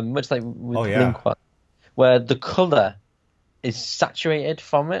shot, much like with Oh, yeah. Blink one, where the color is saturated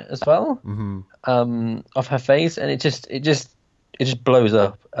from it as well, of her face, and it just blows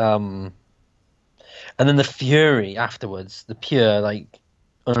up. And then the fury afterwards, the pure like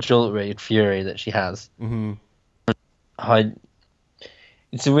unadulterated fury that she has.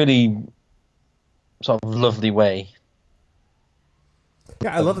 It's a really sort of lovely way.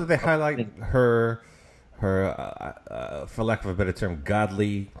 Yeah, I love that they highlight her for lack of a better term,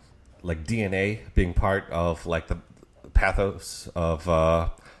 godly like DNA being part of like the pathos of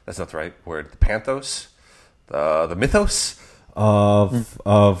that's not the right word, the panthos, the mythos of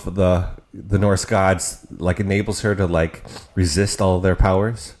the Norse gods, like enables her to like resist all of their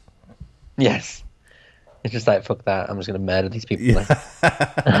powers. Yes. It's just like, fuck that, I'm just going to murder these people. Yeah.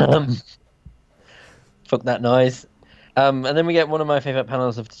 Fuck that noise. And then we get one of my favourite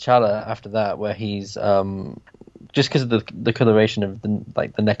panels of T'Challa after that, where he's, just because of the coloration of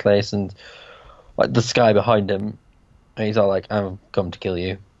the necklace and like the sky behind him, he's all like, I've come to kill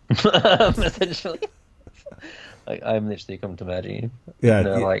you. Essentially. Like, I'm literally come to murder you. Yeah,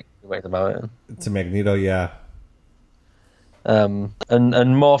 like, ways about it. to Magneto, yeah. And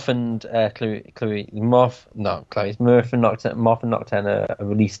Morph and Morph and Nocturne are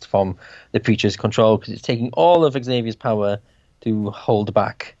released from the Preacher's control because it's taking all of Xavier's power to hold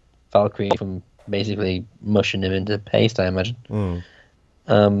back Valkyrie from basically mushing him into paste, I imagine.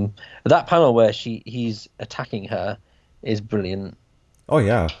 That panel where he's attacking her is brilliant, Oh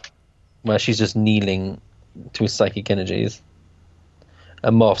yeah. where she's just kneeling to his psychic energies,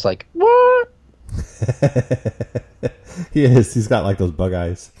 and Morph's like, "What?" He is. He's got like those bug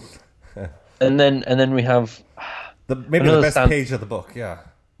eyes. and then we have Maybe the another best stand. page of the book. Yeah.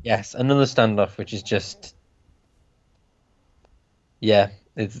 Yes, another standoff, which is just yeah,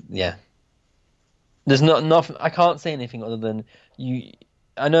 it's yeah. There's not enough. I can't say anything other than you.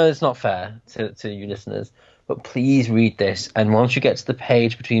 I know it's not fair to you listeners, but please read this. And once you get to the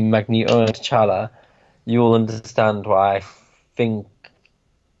page between Magneto and T'Challa, you will understand why I think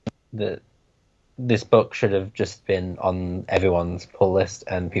that this book should have just been on everyone's pull list,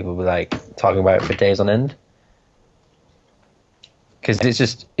 and people were like talking about it for days on end. Because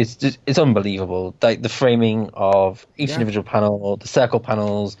it's unbelievable. Like the framing of each Yeah. individual panel, the circle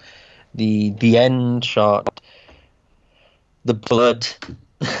panels, the end shot, the blood,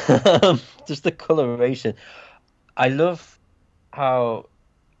 just the coloration. I love how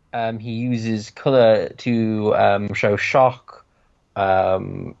he uses color to show shock,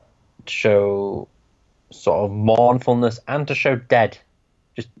 to show sort of mournfulness, and to show dead,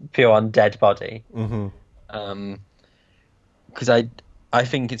 just pure on dead body. Mm-hmm. Because I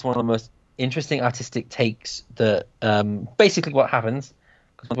think it's one of the most interesting artistic takes that basically what happens,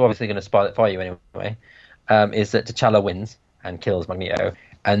 because I'm obviously going to spoil it for you anyway, is that T'Challa wins and kills Magneto.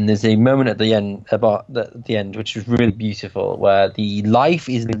 And there's a moment at the end which is really beautiful, where the life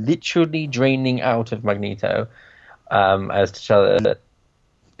is literally draining out of Magneto as T'Challa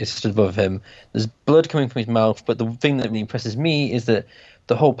is stood above him. There's blood coming from his mouth, but the thing that really impresses me is that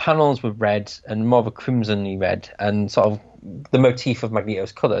the whole panels were red and more of a crimson-y red, and sort of the motif of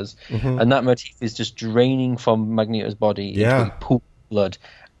Magneto's colors, and that motif is just draining from Magneto's body Yeah. into a pool of blood,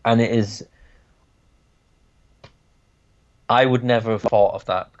 and it is. I would never have thought of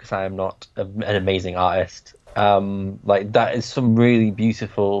that because I am not an amazing artist. Like that is some really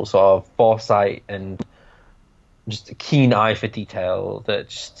beautiful sort of foresight and just a keen eye for detail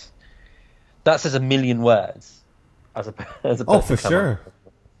that says a million words as a Oh, for person. sure.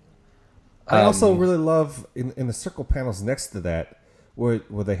 I also really love in the circle panels next to that, where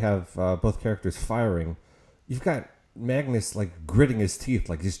they have both characters firing. You've got Magnus like gritting his teeth,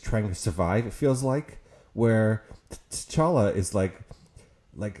 like he's trying to survive. It feels like where T'Challa is like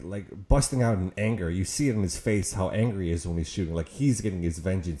busting out in anger. You see it in his face how angry he is when he's shooting. Like he's getting his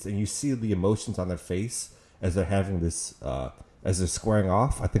vengeance, and you see the emotions on their face as they're having this as they're squaring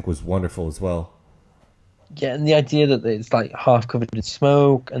off. I think was wonderful as well. Yeah, and the idea that it's like half covered in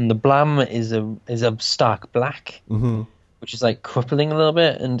smoke, and the blam is a stark black, which is like crippling a little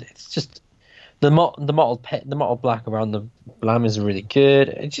bit, and it's just the mottled black around the blam is really good.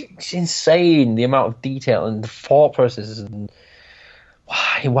 It's insane the amount of detail and the thought processes, and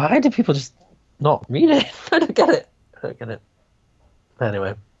why do people just not read it? I don't get it.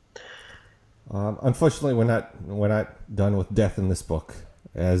 Anyway, Unfortunately, we're not done with death in this book,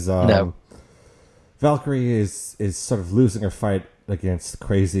 as No. Valkyrie is sort of losing her fight against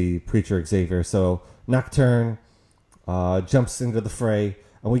crazy preacher Xavier. So Nocturne jumps into the fray,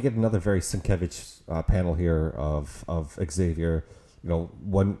 and we get another very Sienkiewicz panel here of Xavier. You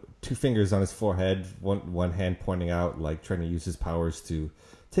know, two fingers on his forehead, one hand pointing out, like trying to use his powers to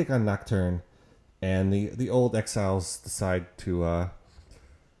take on Nocturne. And the old exiles decide to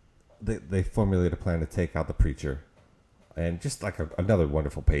they formulate a plan to take out the preacher. And just like another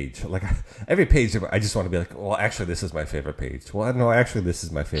wonderful page. Like every page, I just want to be like, well, actually, this is my favorite page. Well, no, actually, this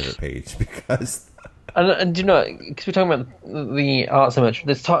is my favorite page because. and you know, because we're talking about the art so much,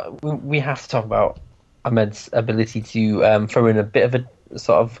 we have to talk about Ahmed's ability to throw in a bit of a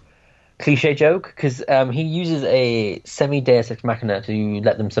sort of cliche joke, because he uses a semi-Deus Ex Machina to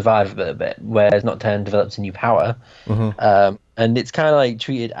let them survive a little bit, whereas Nocturne develops a new power, and it's kind of like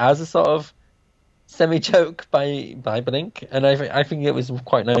treated as a sort of semi-joke by Blink, and I think it was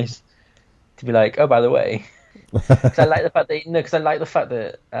quite nice to be like, oh, by the way, because I like the fact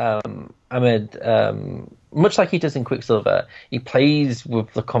that Ahmed, much like he does in Quicksilver, he plays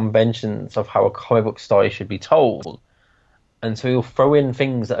with the conventions of how a comic book story should be told, and so he'll throw in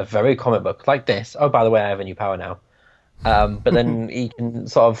things that are very comic book, like this. Oh, by the way, I have a new power now, but then he can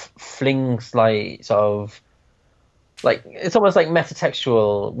sort of fling like it's almost like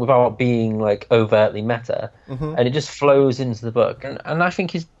metatextual without being like overtly meta, and it just flows into the book. And I think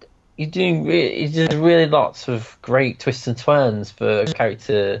he's doing really lots of great twists and turns for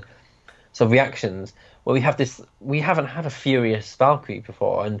character sort of reactions. Where we haven't had a furious Valkyrie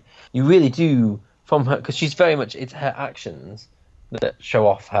before, and you really do from her, because she's very much, it's her actions that show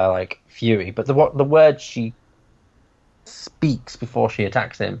off her like fury, but the words she speaks before she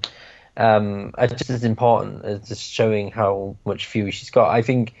attacks him are just as important as just showing how much fury she's got. I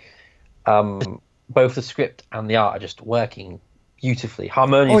think both the script and the art are just working beautifully,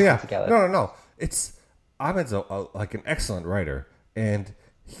 harmoniously together. No. It's Ahmed's like an excellent writer, and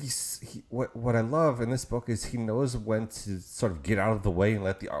what I love in this book is he knows when to sort of get out of the way and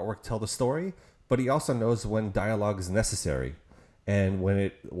let the artwork tell the story, but he also knows when dialogue is necessary and when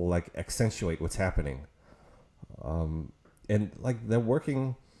it will like accentuate what's happening. And like they're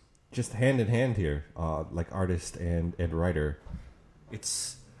working just hand in hand here, like artist and writer.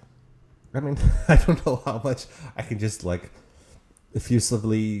 It's, I mean, I don't know how much I can just like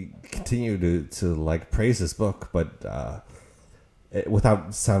effusively continue to like praise this book, but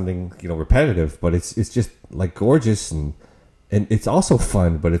without sounding repetitive. But it's just like gorgeous and it's also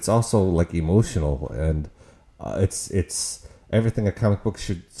fun, but it's also like emotional, and it's everything a comic book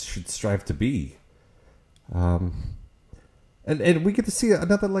should strive to be. And we get to see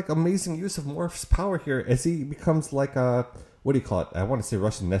another like amazing use of Morph's power here as he becomes like a, what do you call it? I want to say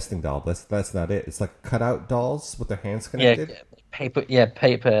Russian nesting doll, but that's not it. It's like cutout dolls with their hands connected. Paper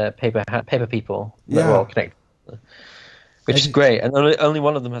people that Yeah. were all connected, which is great. And only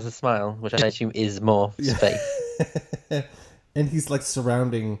one of them has a smile, which I assume is Morph's face. And he's like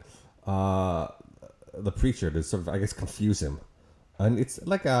surrounding the preacher to sort of, I guess, confuse him. And it's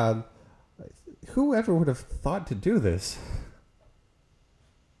like whoever would have thought to do this?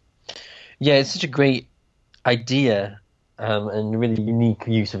 Yeah, it's such a great idea, and really unique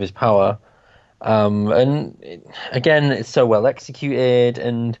use of his power. Again, it's so well executed.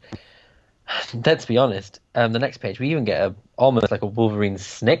 And let's be honest, the next page we even get almost like a Wolverine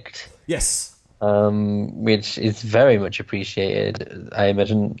snicked, Yes. which is very much appreciated. I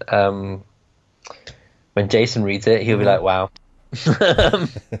imagine when Jason reads it, he'll be like, "Wow."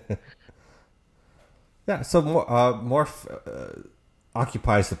 Yeah, so Morph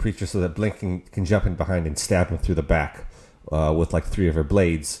occupies the preacher so that Blink can jump in behind and stab him through the back with like 3 of her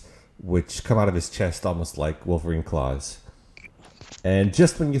blades, which come out of his chest almost like Wolverine claws. And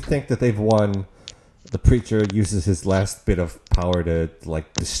just when you think that they've won, the preacher uses his last bit of power to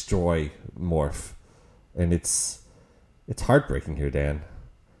like destroy Morph, and it's heartbreaking here, Dan.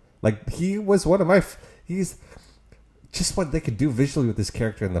 Like he was one of my he's just what they could do visually with this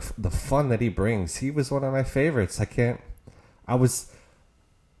character and the fun that he brings. He was one of my favorites.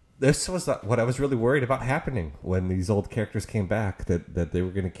 This was what I was really worried about happening when these old characters came back, that they were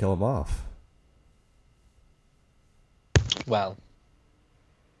going to kill him off. Well,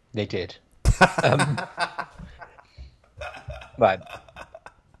 they did. Right.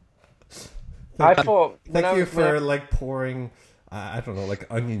 I thought. Thank you for like pouring, I don't know, like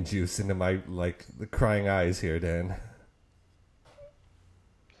onion juice into my like the crying eyes here, Dan.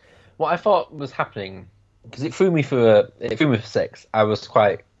 What I thought was happening, because it threw me for 6.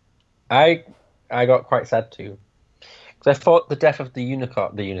 I got quite sad too, because I thought the death of the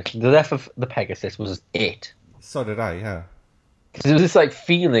death of the Pegasus was it. So did I, yeah. Because it was this like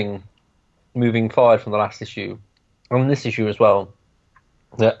feeling moving forward from the last issue, and this issue as well,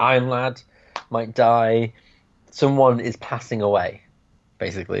 that Iron Lad might die, someone is passing away,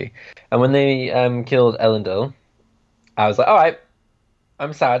 basically. And when they killed Elendil, I was like, all right,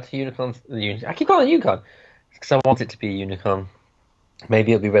 I'm sad. I keep calling it Unicorn because I want it to be a unicorn.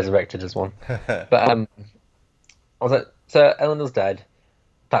 Maybe it'll be resurrected as one. But I was like, so Elendil's dead.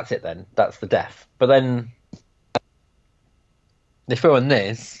 That's it then. That's the death. But then they throw in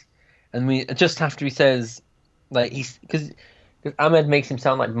this, and just after he says, like because Ahmed makes him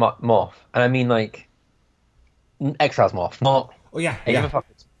sound like Morph, and I mean like Exile's Morph, not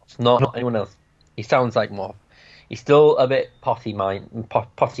not anyone else. He sounds like Morph. He's still a bit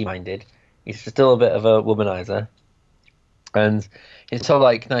potty-minded. He's still a bit of a womanizer. And he's sort of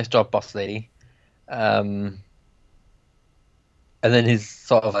like, nice job, boss lady. And then his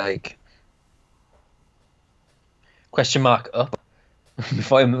sort of like question mark up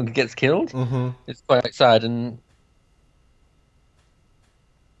before he gets killed. Mm-hmm. It's quite sad, and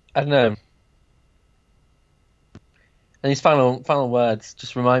I don't know. And his final words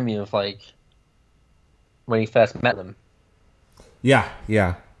just remind me of like when he first met them. Yeah.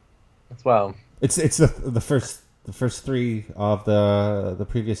 As well. It's the first 3 of the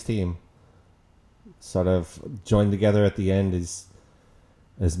previous team sort of joined together at the end as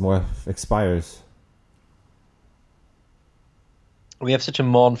Morph expires. We have such a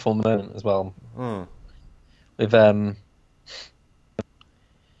mournful moment as well. With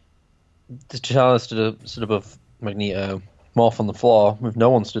T'Challa stood above Magneto, Morph on the floor with no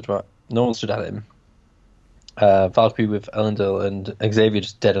one stood at him. Valkyrie with Elendil and Xavier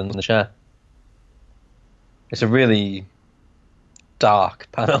just dead on the chair. It's a really dark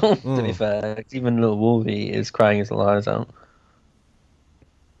panel, to be fair. Even little Wolvie is crying his eyes out.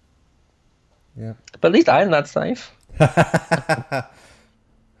 Yeah. But at least Iron Lad's safe.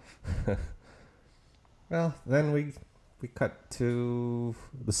 Well, then we we cut to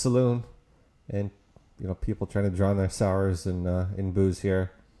the saloon, and people trying to drown their sorrows in booze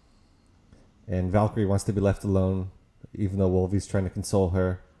here. And Valkyrie wants to be left alone, even though Wolvie's trying to console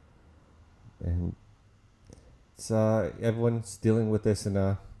her. And it's everyone's dealing with this in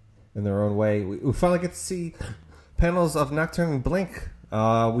their own way. We finally get to see panels of Nocturne and Blink.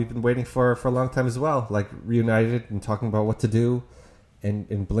 We've been waiting for a long time as well, like reunited and talking about what to do.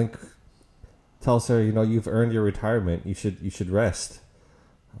 And Blink tells her, you've earned your retirement. You should rest.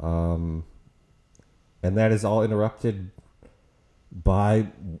 And that is all interrupted by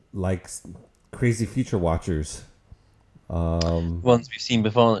like crazy future watchers. Ones we've seen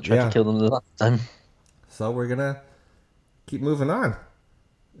before that tried to kill them the last time. So we're gonna keep moving on.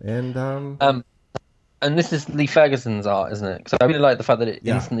 And this is Lee Ferguson's art, isn't it? Because I really like the fact that it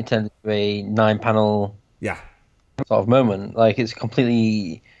instantly turns into a 9-panel sort of moment. Like, it's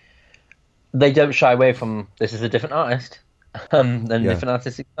completely... They don't shy away from, this is a different artist, and a different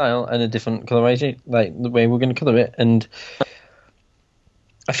artistic style, and a different colorization, like the way we're going to color it. And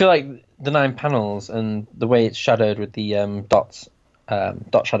I feel like the 9 panels and the way it's shadowed with the dot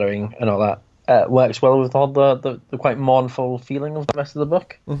shadowing and all that works well with all the quite mournful feeling of the rest of the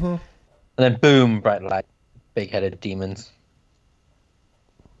book. Mm-hmm. And then boom, bright light, big-headed demons.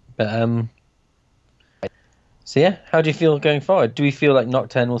 But so yeah, how do you feel going forward? Do we feel like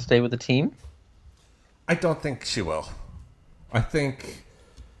Nocturne will stay with the team? I don't think she will. I think,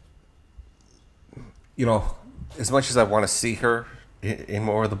 as much as I want to see her in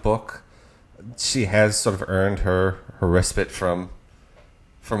more of the book, she has sort of earned her respite from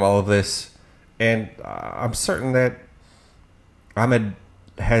all of this, and I'm certain that Ahmed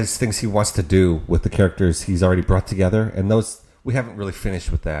has things he wants to do with the characters he's already brought together, and those we haven't really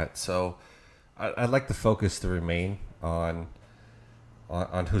finished with that. So I'd like the focus to remain on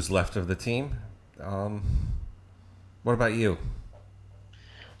who's left of the team. What about you?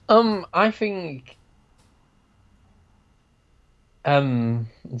 I think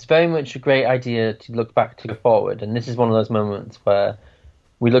it's very much a great idea to look back to go forward, and this is one of those moments where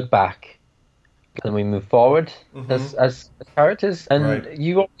we look back and we move forward as characters. And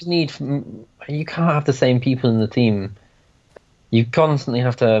you always need... You can't have the same people in the team. You constantly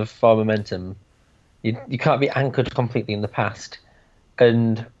have to have far momentum. You can't be anchored completely in the past.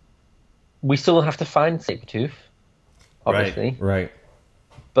 And we still have to find Sabretooth, obviously. Right.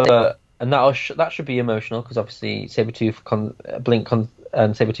 But and that should be emotional, because obviously Sabretooth, Blink and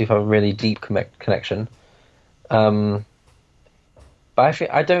Sabretooth have a really deep connection. But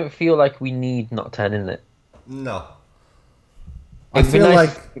I don't feel like we need Nocturne in it. No. I feel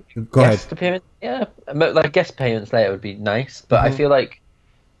like... Go ahead. Appearance, like guest appearance later would be nice, but I feel like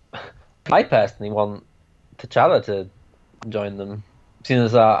I personally want T'Challa to join them, seeing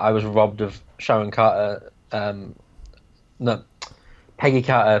as I was robbed of Sharon Carter, Peggy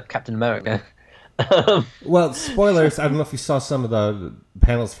Carter, Captain America. Well, spoilers, I don't know if you saw some of the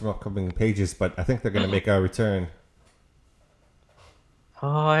panels from upcoming pages, but I think they're going to make a return. Oh,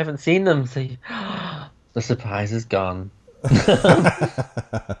 I haven't seen them. See, the surprise is gone.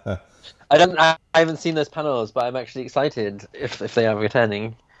 I haven't seen those panels, but I'm actually excited if they are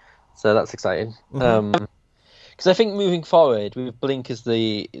returning. So that's exciting. Because I think moving forward, with Blink as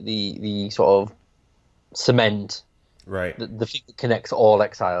the sort of cement, right? The thing that connects all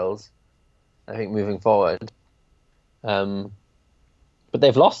exiles. I think moving forward, but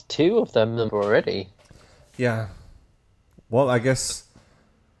they've lost 2 of them already. Yeah. Well, I guess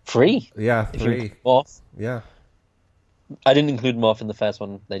 3. Yeah, 3. Morph. Yeah. I didn't include Morph in the first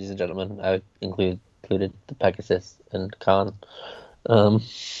one, ladies and gentlemen. I included the Pegasus and Khan.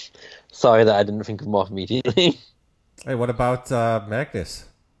 Sorry that I didn't think of Morph immediately. Hey, what about Magnus?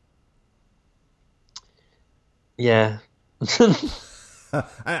 Yeah.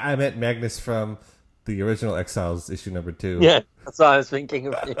 I meant Magnus from the original Exiles issue number 2. Yeah, that's what I was thinking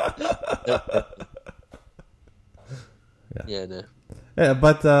of. Yeah, no. Yeah,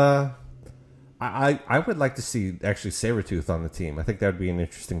 but I would like to see actually Sabretooth on the team. I think that would be an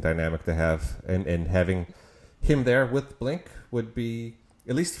interesting dynamic to have, and having him there with Blink would be,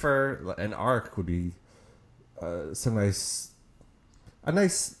 at least for an arc, would be a nice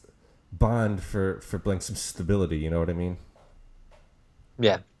bond for Blink, some stability. You know what I mean?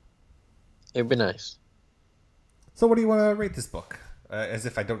 Yeah, it'd be nice. So, what do you want to rate this book? As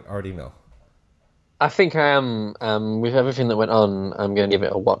if I don't already know. I think I am, with everything that went on, I'm going to give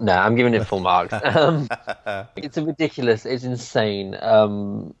it a what? No, I'm giving it full marks. It's ridiculous. It's insane.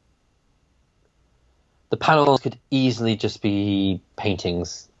 The panels could easily just be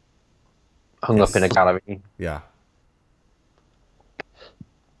paintings hung up in a gallery. Yeah.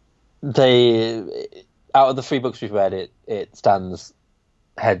 out of the 3 books we've read, it stands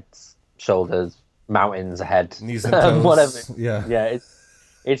heads, shoulders, mountains ahead, knees and toes. whatever. Yeah.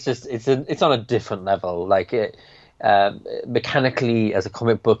 It's just it's on a different level. Like it mechanically as a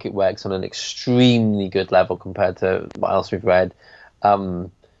comic book, it works on an extremely good level compared to what else we've read.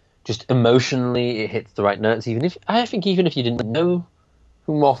 Just emotionally, it hits the right notes. Even if you didn't know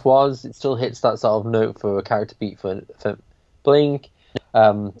who Moth was, it still hits that sort of note for a character beat for Blink.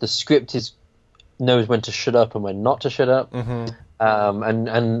 The script knows when to shut up and when not to shut up. Mm-hmm.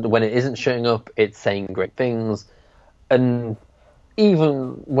 And when it isn't shutting up, it's saying great things. And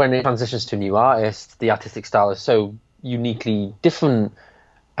even when it transitions to a new artist, the artistic style is so uniquely different,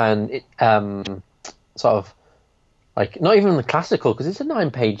 and it sort of like not even the classical, because it's a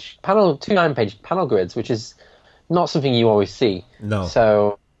 9-page panel, 2 9-page panel grids, which is not something you always see. No.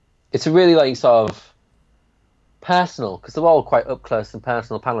 So it's a really like sort of personal, because they're all quite up close and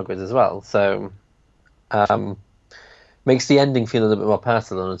personal panel grids as well. So makes the ending feel a little bit more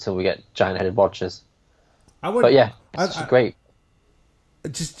personal until we get giant-headed watchers. But yeah, it's great.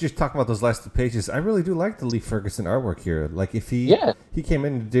 Just talking about those last 2 pages, I really do like the Lee Ferguson artwork here. Like if he came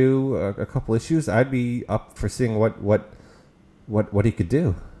in to do a couple issues, I'd be up for seeing what he could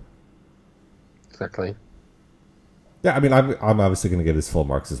do. Exactly. Yeah, I mean, I'm obviously going to give this full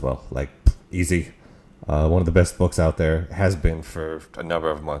marks as well. Like easy, one of the best books out there, has been for a number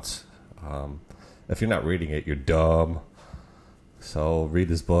of months. If you're not reading it, you're dumb. So read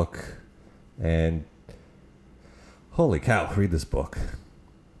this book, and holy cow, read this book.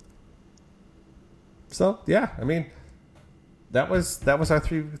 So yeah, I mean, that was our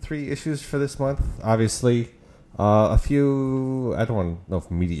three issues for this month. Obviously, a few, I don't know if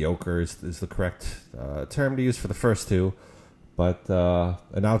mediocre is the correct term to use for the first 2, but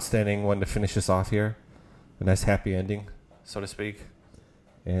an outstanding one to finish us off here. A nice happy ending, so to speak.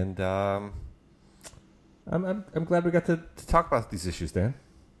 And I'm glad we got to talk about these issues, Dan.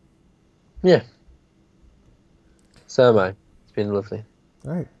 Yeah. So am I. It's been lovely.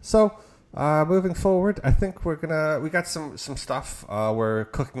 All right. So, moving forward, I think we got some stuff we're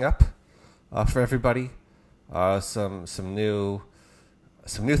cooking up for everybody. Some new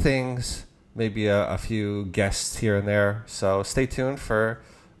things, maybe a few guests here and there. So stay tuned for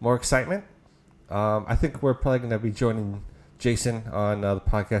more excitement. I think we're probably going to be joining Jason on the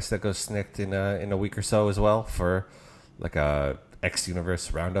podcast that goes snicked in a week or so as well, for like a X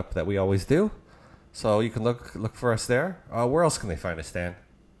Universe roundup that we always do. So you can look for us there. Where else can they find us, Dan?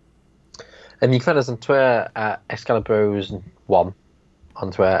 And you can find us on Twitter at Excalibros1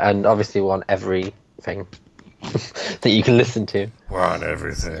 on Twitter, and obviously we're on everything that you can listen to. We're on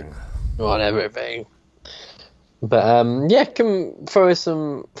everything. We're on everything. But yeah, come throw us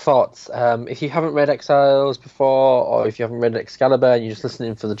some thoughts. If you haven't read Exiles before, or if you haven't read Excalibur and you're just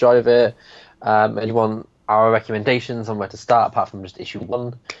listening for the joy of it, and you want our recommendations on where to start apart from just issue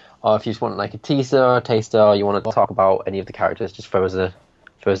 1, or if you just want like a teaser or a taster, or you want to talk about any of the characters, just throw us a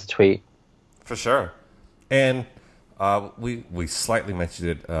tweet. For sure. And we slightly mentioned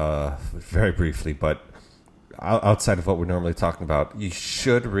it very briefly, but outside of what we're normally talking about, you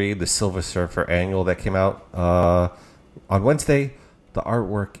should read the Silver Surfer annual that came out on Wednesday. The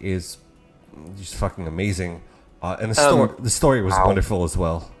artwork is just fucking amazing, and the story was wonderful as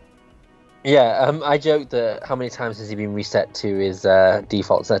well. Yeah, I joked that how many times has he been reset to his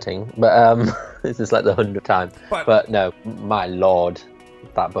default setting, but this is like the 100th time. But no, my lord,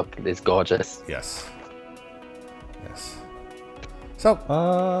 that book is gorgeous. Yes. So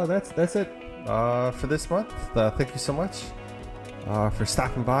that's it for this month. Thank you so much for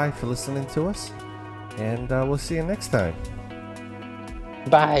stopping by, for listening to us, and we'll see you next time.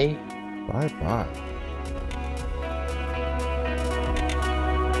 Bye. Bye.